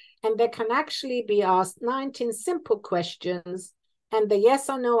multi-language, and they can actually be asked 19 simple questions, and the yes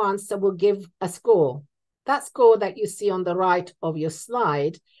or no answer will give a score. That score that you see on the right of your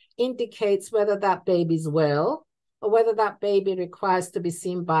slide indicates whether that baby's well, or whether that baby requires to be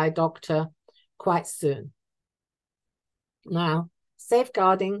seen by a doctor quite soon. Now,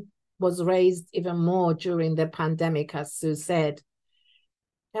 safeguarding was raised even more during the pandemic, as Sue said.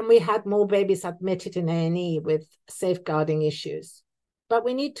 And we had more babies admitted in A&E with safeguarding issues. But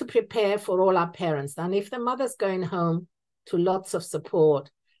we need to prepare for all our parents. And if the mother's going home to lots of support,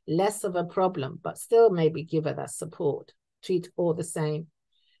 less of a problem, but still maybe give her that support, treat all the same.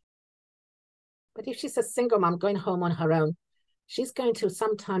 But if she's a single mom going home on her own, she's going to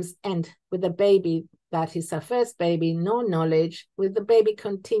sometimes end with a baby that is her first baby, no knowledge, with the baby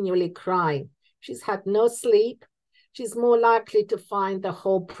continually crying. She's had no sleep. She's more likely to find the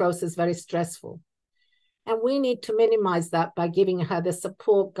whole process very stressful. And we need to minimize that by giving her the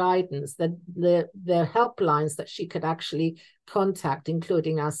support guidance, the helplines that she could actually contact,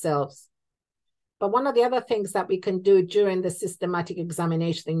 including ourselves. But one of the other things that we can do during the systematic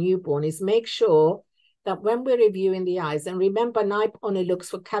examination of the newborn is make sure that when we're reviewing the eyes, and remember, NIPE only looks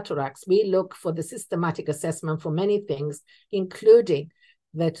for cataracts, we look for the systematic assessment for many things, including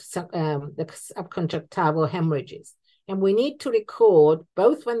the subconjunctival hemorrhages. And we need to record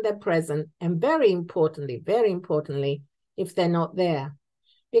both when they're present and very importantly, if they're not there,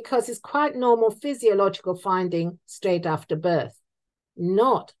 because it's quite normal physiological finding straight after birth.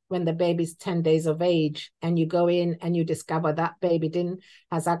 Not when the baby's 10 days of age and you go in and you discover that baby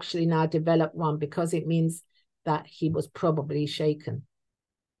has actually now developed one, because it means that he was probably shaken.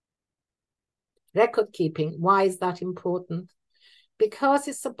 Record keeping, why is that important? Because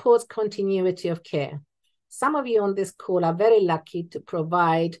it supports continuity of care. Some of you on this call are very lucky to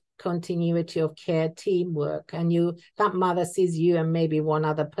provide continuity of care teamwork, and that mother sees you and maybe one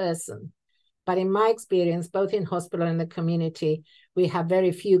other person. But in my experience, both in hospital and the community, we have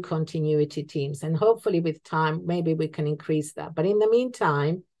very few continuity teams. And hopefully with time, maybe we can increase that. But in the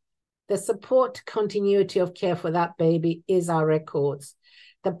meantime, the support continuity of care for that baby is our records.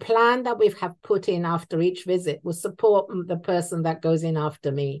 The plan that we have put in after each visit will support the person that goes in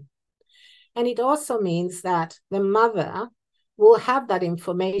after me. And it also means that the mother will have that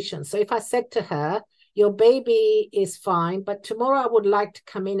information. So if I said to her, your baby is fine, but tomorrow I would like to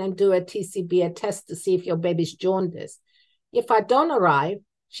come in and do a TCB, a test to see if your baby's jaundiced. If I don't arrive,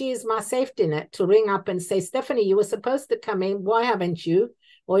 she is my safety net to ring up and say, Stephanie, you were supposed to come in. Why haven't you?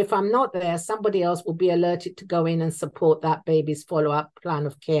 Or if I'm not there, somebody else will be alerted to go in and support that baby's follow-up plan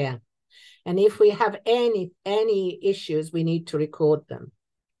of care. And if we have any issues, we need to record them.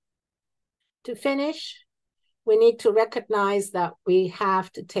 To finish, We need to recognize that we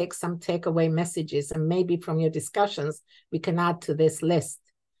have to take some takeaway messages, and maybe from your discussions, we can add to this list.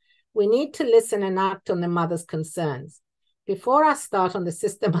 We need to listen and act on the mother's concerns. Before I start on the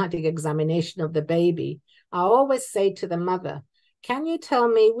systematic examination of the baby, I always say to the mother, can you tell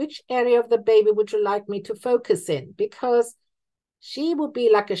me which area of the baby would you like me to focus in? Because she would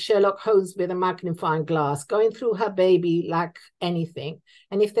be like a Sherlock Holmes with a magnifying glass, going through her baby like anything.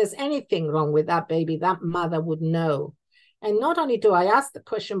 And if there's anything wrong with that baby, that mother would know. And not only do I ask the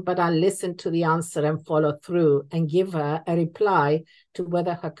question, but I listen to the answer and follow through and give her a reply to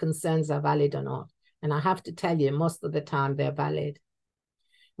whether her concerns are valid or not. And I have to tell you, most of the time they're valid.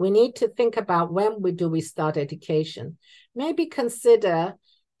 We need to think about when we start education. Maybe consider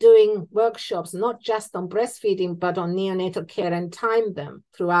doing workshops, not just on breastfeeding, but on neonatal care, and time them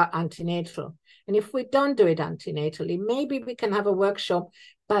throughout antenatal. And if we don't do it antenatally, maybe we can have a workshop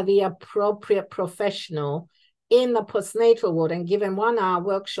by the appropriate professional in the postnatal ward and give them 1 hour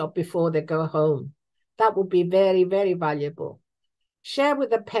workshop before they go home. That would be very, very valuable. Share with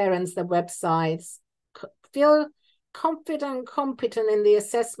the parents the websites. Feel confident and competent in the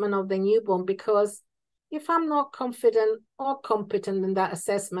assessment of the newborn, because if I'm not confident or competent in that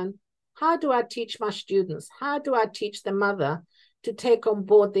assessment, how do I teach my students? How do I teach the mother to take on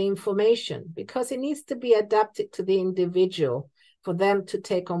board the information? Because it needs to be adapted to the individual for them to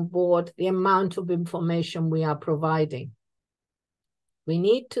take on board the amount of information we are providing. We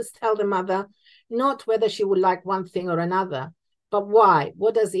need to tell the mother not whether she would like one thing or another, but why.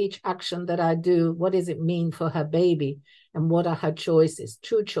 What does each action that I do, what does it mean for her baby? And what are her choices,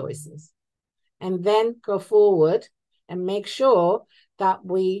 true choices? And then go forward and make sure that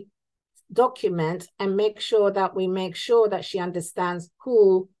we document and make sure that she understands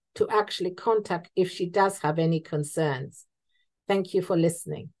who to actually contact if she does have any concerns. Thank you for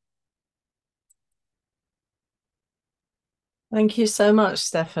listening. Thank you so much,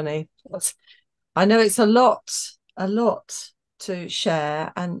 Stephanie. I know it's a lot to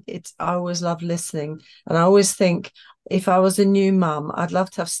share, and I always love listening. And I always think, if I was a new mum, I'd love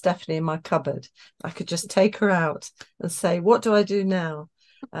to have Stephanie in my cupboard. I could just take her out and say, what do I do now?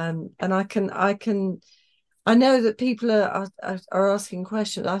 And I know that people are asking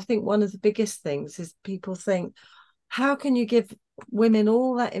questions. I think one of the biggest things is people think, how can you give women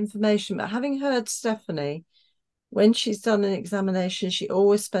all that information? But having heard Stephanie, when she's done an examination, she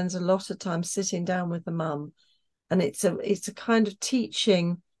always spends a lot of time sitting down with the mum. And it's a kind of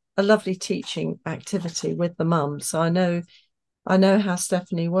teaching, a lovely teaching activity with the mum. So I know how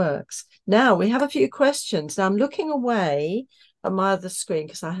Stephanie works. Now we have a few questions. Now I'm looking away at my other screen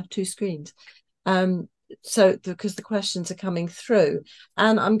because I have two screens. So because the questions are coming through,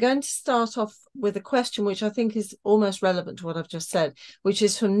 and I'm going to start off with a question which I think is almost relevant to what I've just said, which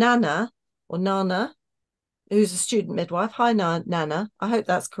is from Nana, who's a student midwife. Hi, Nana. I hope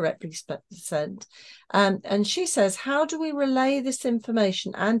that's correctly said. And she says, how do we relay this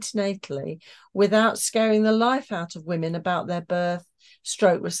information antenatally without scaring the life out of women about their birth,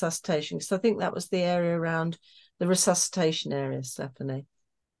 stroke, resuscitation? Because I think that was the area around the resuscitation area, Stephanie.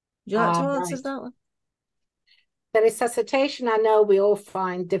 Would you like to answer that one? The resuscitation, I know we all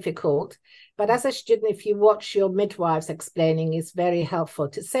find difficult, but as a student, if you watch your midwives explaining, it's very helpful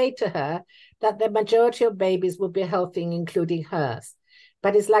to say to her that the majority of babies will be healthy, including hers.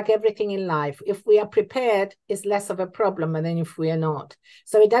 But it's like everything in life. If we are prepared, it's less of a problem than if we are not.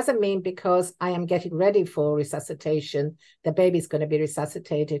 So it doesn't mean because I am getting ready for resuscitation, the baby's going to be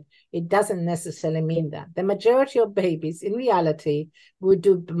resuscitated. It doesn't necessarily mean that. The majority of babies, in reality, will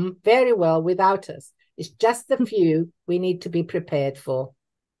do very well without us. It's just the few we need to be prepared for.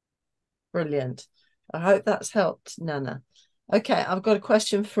 Brilliant. I hope that's helped, Nana. Okay, I've got a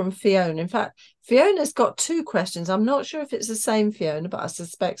question from Fiona. In fact, Fiona's got two questions. I'm not sure if it's the same Fiona, but I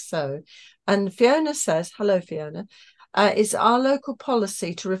suspect so. And Fiona says, hello, Fiona. It's our local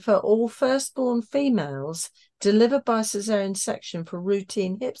policy to refer all firstborn females delivered by caesarean section for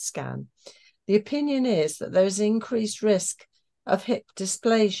routine hip scan. The opinion is that there is increased risk of hip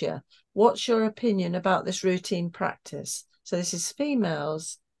dysplasia. What's your opinion about this routine practice? So this is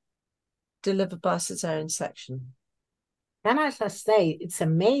females delivered by caesarean section. And as I say, it's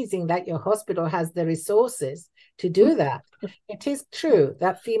amazing that your hospital has the resources to do that. It is true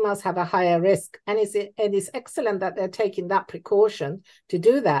that females have a higher risk, and it is excellent that they're taking that precaution to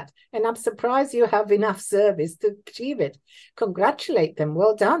do that. And I'm surprised you have enough service to achieve it. Congratulate them.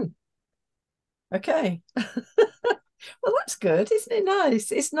 Well done. Okay. Well, that's good, isn't it?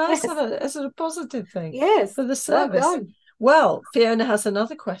 Nice. It's nice to have a sort of positive thing. Yes, for the service. Well done. Well, Fiona has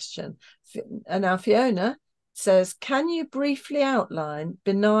another question. And now Fiona says, can you briefly outline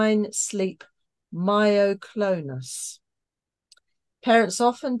benign sleep myoclonus. Parents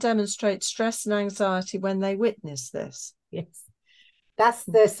often demonstrate stress and anxiety when they witness this. Yes. That's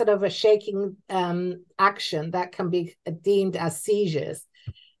the sort of a shaking action that can be deemed as seizures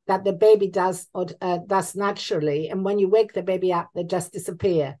that the baby does naturally. And when you wake the baby up, they just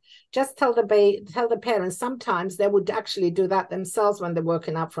disappear. Just tell the parents, sometimes they would actually do that themselves when they're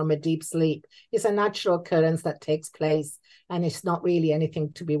woken up from a deep sleep. It's a natural occurrence that takes place, and it's not really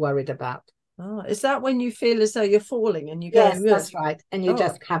anything to be worried about. Oh, is that when you feel as though you're falling and you go, yes, that's right. And you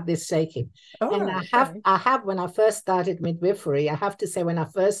just have this shaking. And right, I have, when I first started midwifery, I have to say, when I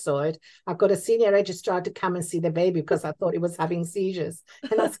first saw it, I got a senior registrar to come and see the baby because I thought it was having seizures.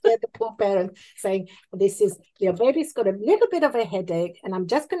 And I scared the poor parent, saying, your baby's got a little bit of a headache, and I'm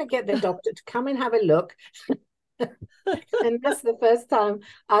just going to get the doctor to come and have a look. And that's the first time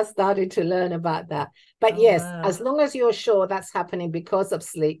I started to learn about that. But yes, wow. as long as you're sure that's happening because of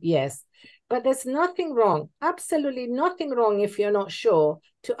sleep, yes. But there's nothing wrong, absolutely nothing wrong, if you're not sure,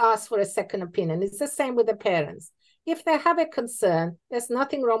 to ask for a second opinion. It's the same with the parents. If they have a concern, there's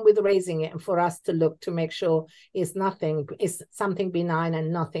nothing wrong with raising it and for us to look to make sure it's something benign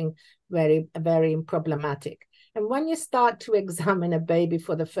and nothing very, very problematic. And when you start to examine a baby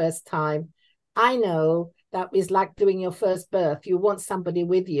for the first time, I know that is like doing your first birth. You want somebody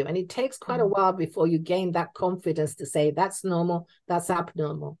with you, and it takes quite a while before you gain that confidence to say that's normal, that's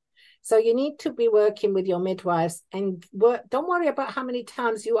abnormal. So you need to be working with your midwives, and don't worry about how many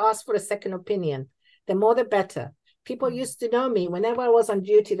times you ask for a second opinion. The more the better. People used to know me. Whenever I was on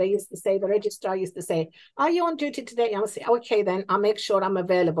duty, the registrar used to say, are you on duty today? I would say, okay, then I'll make sure I'm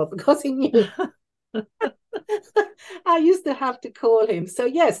available, because he knew. I used to have to call him. So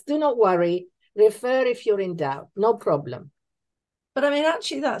yes, do not worry. Refer if you're in doubt. No problem. But I mean,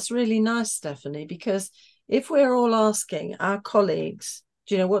 actually, that's really nice, Stephanie, because if we're all asking our colleagues,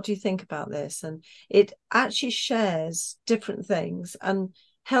 what do you think about this? And it actually shares different things and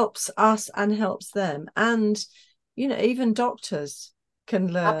helps us and helps them. And, even doctors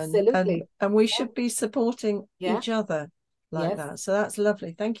can learn. Absolutely. And we should be supporting each other like that. So that's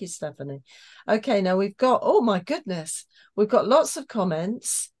lovely. Thank you, Stephanie. Okay, now we've got, oh my goodness, we've got lots of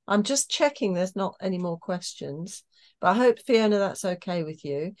comments. I'm just checking there's not any more questions. But I hope, Fiona, that's okay with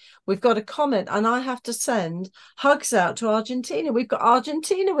you. We've got a comment, and I have to send hugs out to Argentina. We've got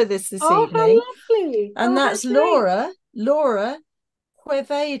Argentina with us this evening. How lovely. And that's Laura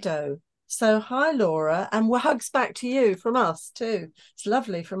Quevedo. So hi, Laura, and hugs back to you from us too. It's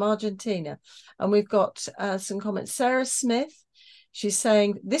lovely, from Argentina. And we've got some comments. Sarah Smith, she's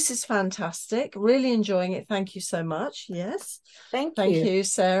saying, this is fantastic. Really enjoying it. Thank you so much. Yes. Thank you,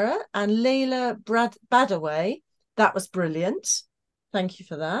 Sarah. And Leila Badaway, that was brilliant. Thank you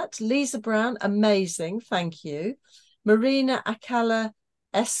for that. Lisa Brown, amazing. Thank you. Marina Akala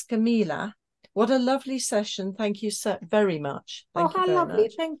Escamila, what a lovely session. Thank you so very much. Thank you very lovely.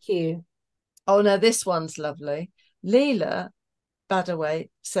 much. Thank you. Oh, no, this one's lovely. Leila Badaway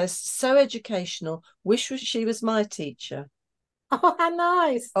says, so educational. Wish she was my teacher. Oh, how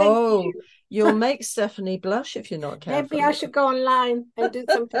nice. Thank you. You'll make Stephanie blush if you're not careful. Maybe I should go online and do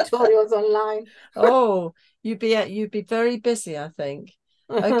some tutorials online. Oh, you'd be very busy, I think.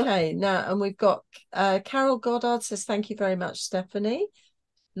 Okay, now, and we've got Carol Goddard says, thank you very much, Stephanie.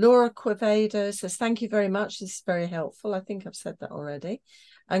 Laura Quevedo says, thank you very much. This is very helpful. I think I've said that already.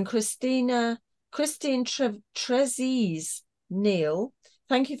 And Christine Treziz Neil,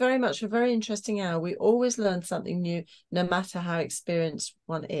 thank you very much for a very interesting hour. We always learn something new, no matter how experienced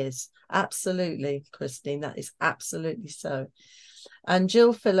one is. Absolutely, Christine, that is absolutely so. And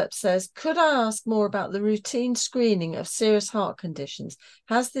Jill Phillips says, could I ask more about the routine screening of serious heart conditions?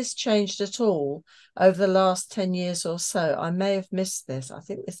 Has this changed at all over the last 10 years or so? I may have missed this. I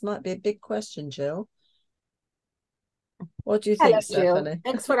think this might be a big question, Jill. What do you think, Stephanie? Jill.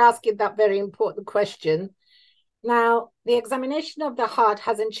 Thanks for asking that very important question. Now, the examination of the heart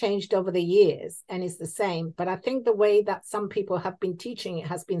hasn't changed over the years and is the same, but I think the way that some people have been teaching it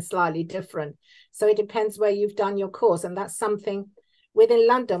has been slightly different. So it depends where you've done your course, and that's something. Within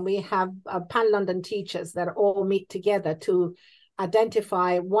London, we have pan-London teachers that all meet together to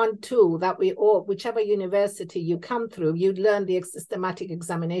identify one tool that whichever university you come through, you learn the systematic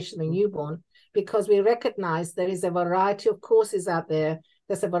examination of the newborn, because we recognize there is a variety of courses out there.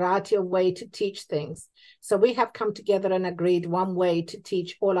 There's a variety of ways to teach things. So we have come together and agreed one way to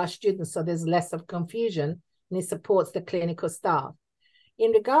teach all our students, so there's less of confusion, and it supports the clinical staff.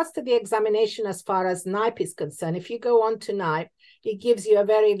 In regards to the examination as far as NIPE is concerned, if you go on to NIPE, it gives you a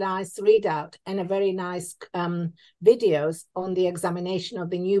very nice readout and a very nice videos on the examination of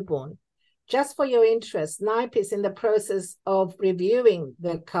the newborn. just for your interest, NIPE is in the process of reviewing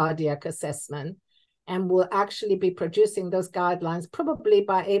the cardiac assessment and will actually be producing those guidelines probably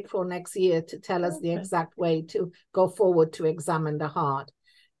by April next year to tell us the exact way to go forward to examine the heart.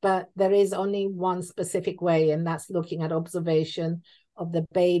 But there is only one specific way, and that's looking at observation of the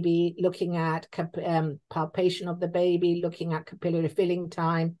baby, looking at palpation of the baby, looking at capillary filling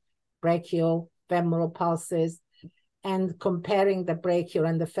time, brachial, femoral pulses, and comparing the brachial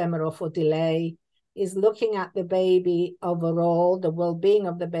and the femoral for delay, is looking at the baby overall, the well-being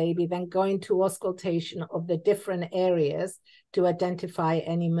of the baby, then going to auscultation of the different areas to identify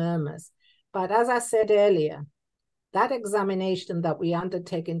any murmurs. But as I said earlier, that examination that we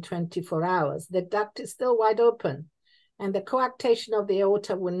undertake in 24 hours, the duct is still wide open. And the coarctation of the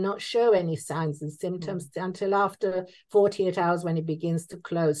aorta will not show any signs and symptoms until after 48 hours when it begins to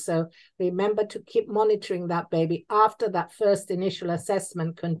close. So remember to keep monitoring that baby after that first initial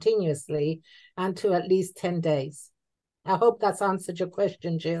assessment continuously until at least 10 days. I hope that's answered your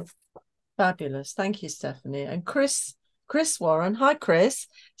question, Jill. Fabulous. Thank you, Stephanie. And Chris Warren, hi Chris,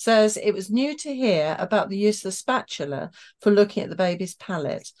 says it was new to hear about the use of the spatula for looking at the baby's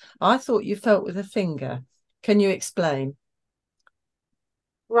palate. I thought you felt with a finger. Can you explain?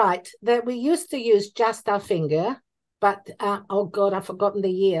 Right, that we used to use just our finger, but oh God, I've forgotten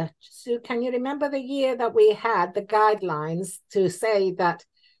the year. Sue, can you remember the year that we had the guidelines to say that?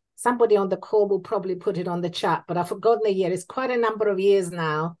 Somebody on the call will probably put it on the chat, but I've forgotten the year. It's quite a number of years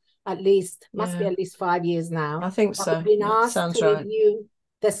now, at least, must be at least 5 years now. I think so. We've been asked sounds to right. review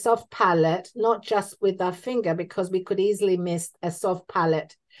the soft palate, not just with our finger, because we could easily miss a soft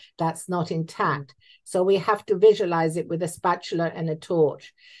palate that's not intact. So we have to visualize it with a spatula and a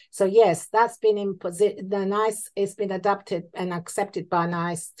torch. So yes, that's been in position. The NICE, it's been adapted and accepted by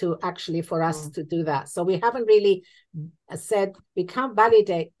NICE to actually for us to do that. So we haven't really said we can't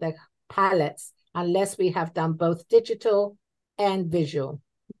validate the palettes unless we have done both digital and visual.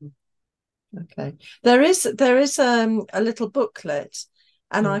 Okay. There is a little booklet,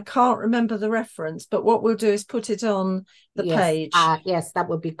 and I can't remember the reference, but what we'll do is put it on the page. Yes, that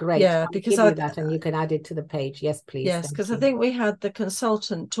would be great. Yeah, because I that and you can add it to the page. Yes, please. Yes, because I think we had the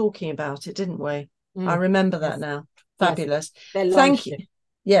consultant talking about it, didn't we? I remember that now. Fabulous. Yes. Thank you.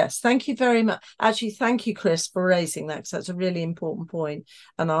 Yes, thank you very much. Actually, thank you, Chris, for raising that, because that's a really important point,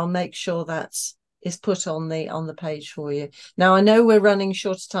 and I'll make sure that's is put on the page for you. Now, I know we're running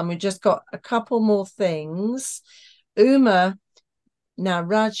short of time. We've just got a couple more things. Uma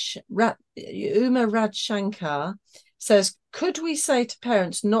Rajshankar says, could we say to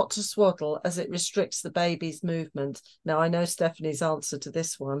parents not to swaddle as it restricts the baby's movement? Now, I know Stephanie's answer to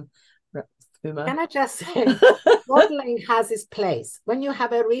this one. Uma. Can I just say, swaddling has its place. When you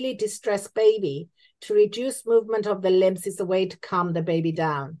have a really distressed baby, to reduce movement of the limbs is a way to calm the baby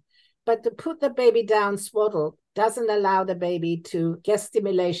down. But to put the baby down swaddled doesn't allow the baby to get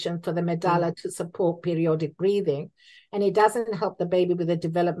stimulation for the medulla to support periodic breathing, and it doesn't help the baby with the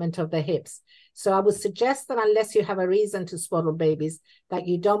development of the hips. So I would suggest that unless you have a reason to swaddle babies, that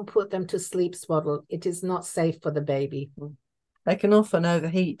you don't put them to sleep swaddled. It is not safe for the baby. They can often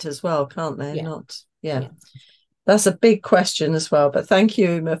overheat as well, can't they? Yeah. That's a big question as well, but thank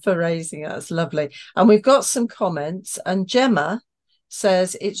you, Uma, for raising it. That's lovely. And we've got some comments, and Gemma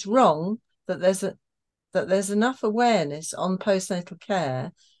says it's wrong that there's enough awareness on postnatal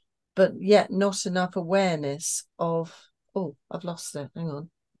care, but yet not enough awareness of, I've lost it. Hang on.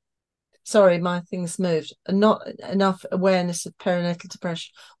 Sorry, my thing's moved. Not enough awareness of perinatal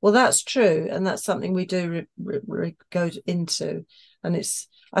depression. Well, that's true. And that's something we do go into. And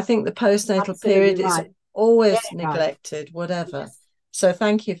I think the postnatal period is always neglected, whatever. Yes. So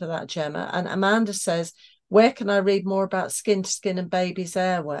thank you for that, Gemma. And Amanda says, where can I read more about skin to skin and baby's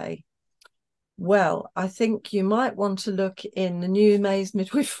airway? Well, I think you might want to look in the new May's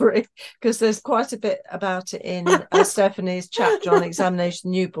Midwifery, because there's quite a bit about it in Stephanie's chapter on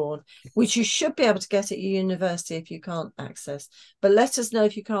examination newborn, which you should be able to get at your university if you can't access. But let us know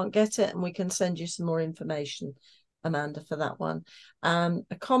if you can't get it, and we can send you some more information, Amanda, for that one. A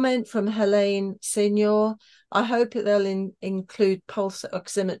comment from Helene Senior. I hope they'll include pulse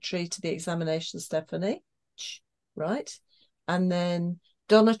oximetry to the examination, Stephanie. Right. And then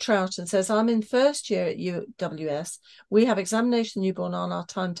Donna Troughton says, I'm in first year at UWS. We have examination newborn on our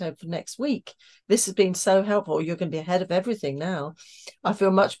timetable for next week. This has been so helpful. You're going to be ahead of everything now. I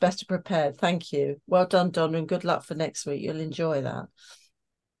feel much better prepared. Thank you. Well done, Donna, and good luck for next week. You'll enjoy that.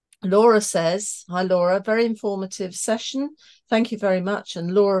 Laura says, hi, Laura, very informative session. Thank you very much.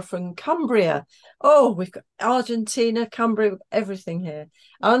 And Laura from Cumbria. Oh, we've got Argentina, Cumbria, everything here.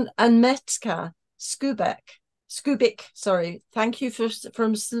 And Metka Skubik, sorry. Thank you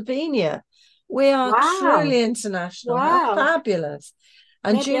from Slovenia. We are Wow. truly international. How Wow. fabulous.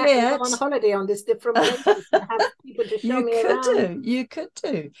 And Maybe I can go Juliet, on holiday on these different places and have people to show you me could around. do. You could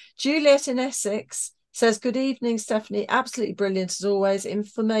do. Juliet in Essex says, good evening, Stephanie. Absolutely brilliant as always.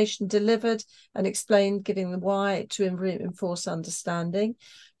 Information delivered and explained, giving the why to enforce understanding.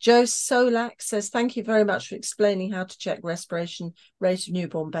 Joe Solak says, thank you very much for explaining how to check respiration rate of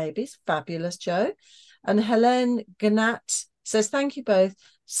newborn babies. Fabulous, Joe. And Helene Ganat says, thank you both.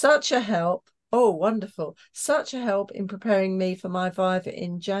 Such a help. Oh, wonderful. Such a help in preparing me for my Viva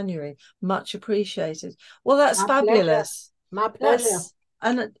in January. Much appreciated. Well, that's My pleasure. fabulous. My pleasure.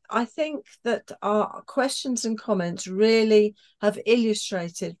 And I think that our questions and comments really have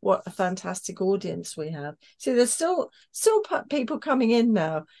illustrated what a fantastic audience we have. See, there's still people coming in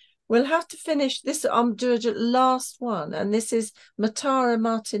now. We'll have to finish this. I'm doing the last one, and this is Matara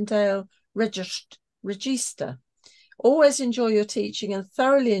Martindale Register. Always enjoy your teaching and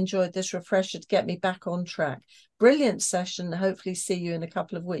thoroughly enjoyed this refresher to get me back on track. Brilliant session. Hopefully see you in a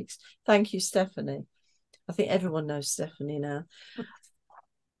couple of weeks. Thank you, Stephanie. I think everyone knows Stephanie now.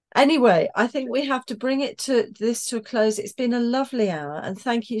 Anyway, I think we have to bring this to a close. It's been a lovely hour, and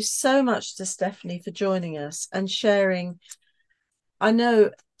thank you so much to Stephanie for joining us and sharing. I know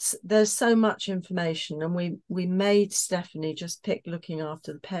there's so much information, and we made Stephanie just pick looking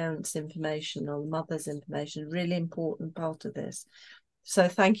after the parents' information or the mother's information, really important part of this. So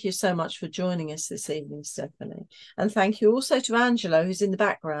thank you so much for joining us this evening, Stephanie. And thank you also to Angelo, who's in the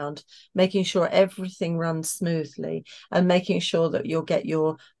background, making sure everything runs smoothly and making sure that you'll get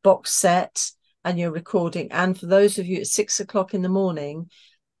your box set and your recording. And for those of you at 6 o'clock in the morning,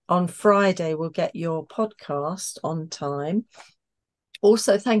 on Friday, we'll get your podcast on time.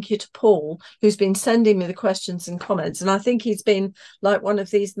 Also, thank you to Paul, who's been sending me the questions and comments. And I think he's been like one of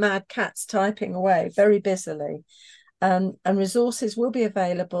these mad cats typing away very busily. And resources will be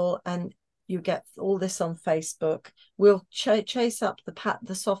available, and you get all this on Facebook. We'll chase up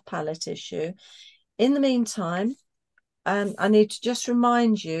the soft palate issue. In the meantime, I need to just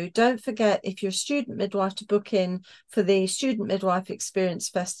remind you, don't forget, if you're a student midwife, to book in for the Student Midwife Experience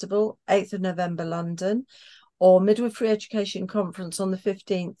Festival, 8th of November, London, or Midwifery Education Conference on the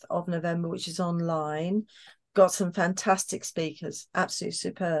 15th of November, which is online. Got some fantastic speakers, absolutely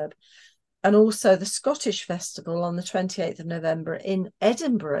superb. And also the Scottish Festival on the 28th of November in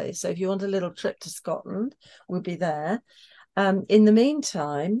Edinburgh. So if you want a little trip to Scotland, we'll be there. In the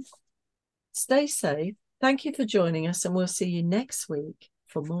meantime, stay safe. Thank you for joining us, and we'll see you next week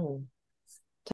for more.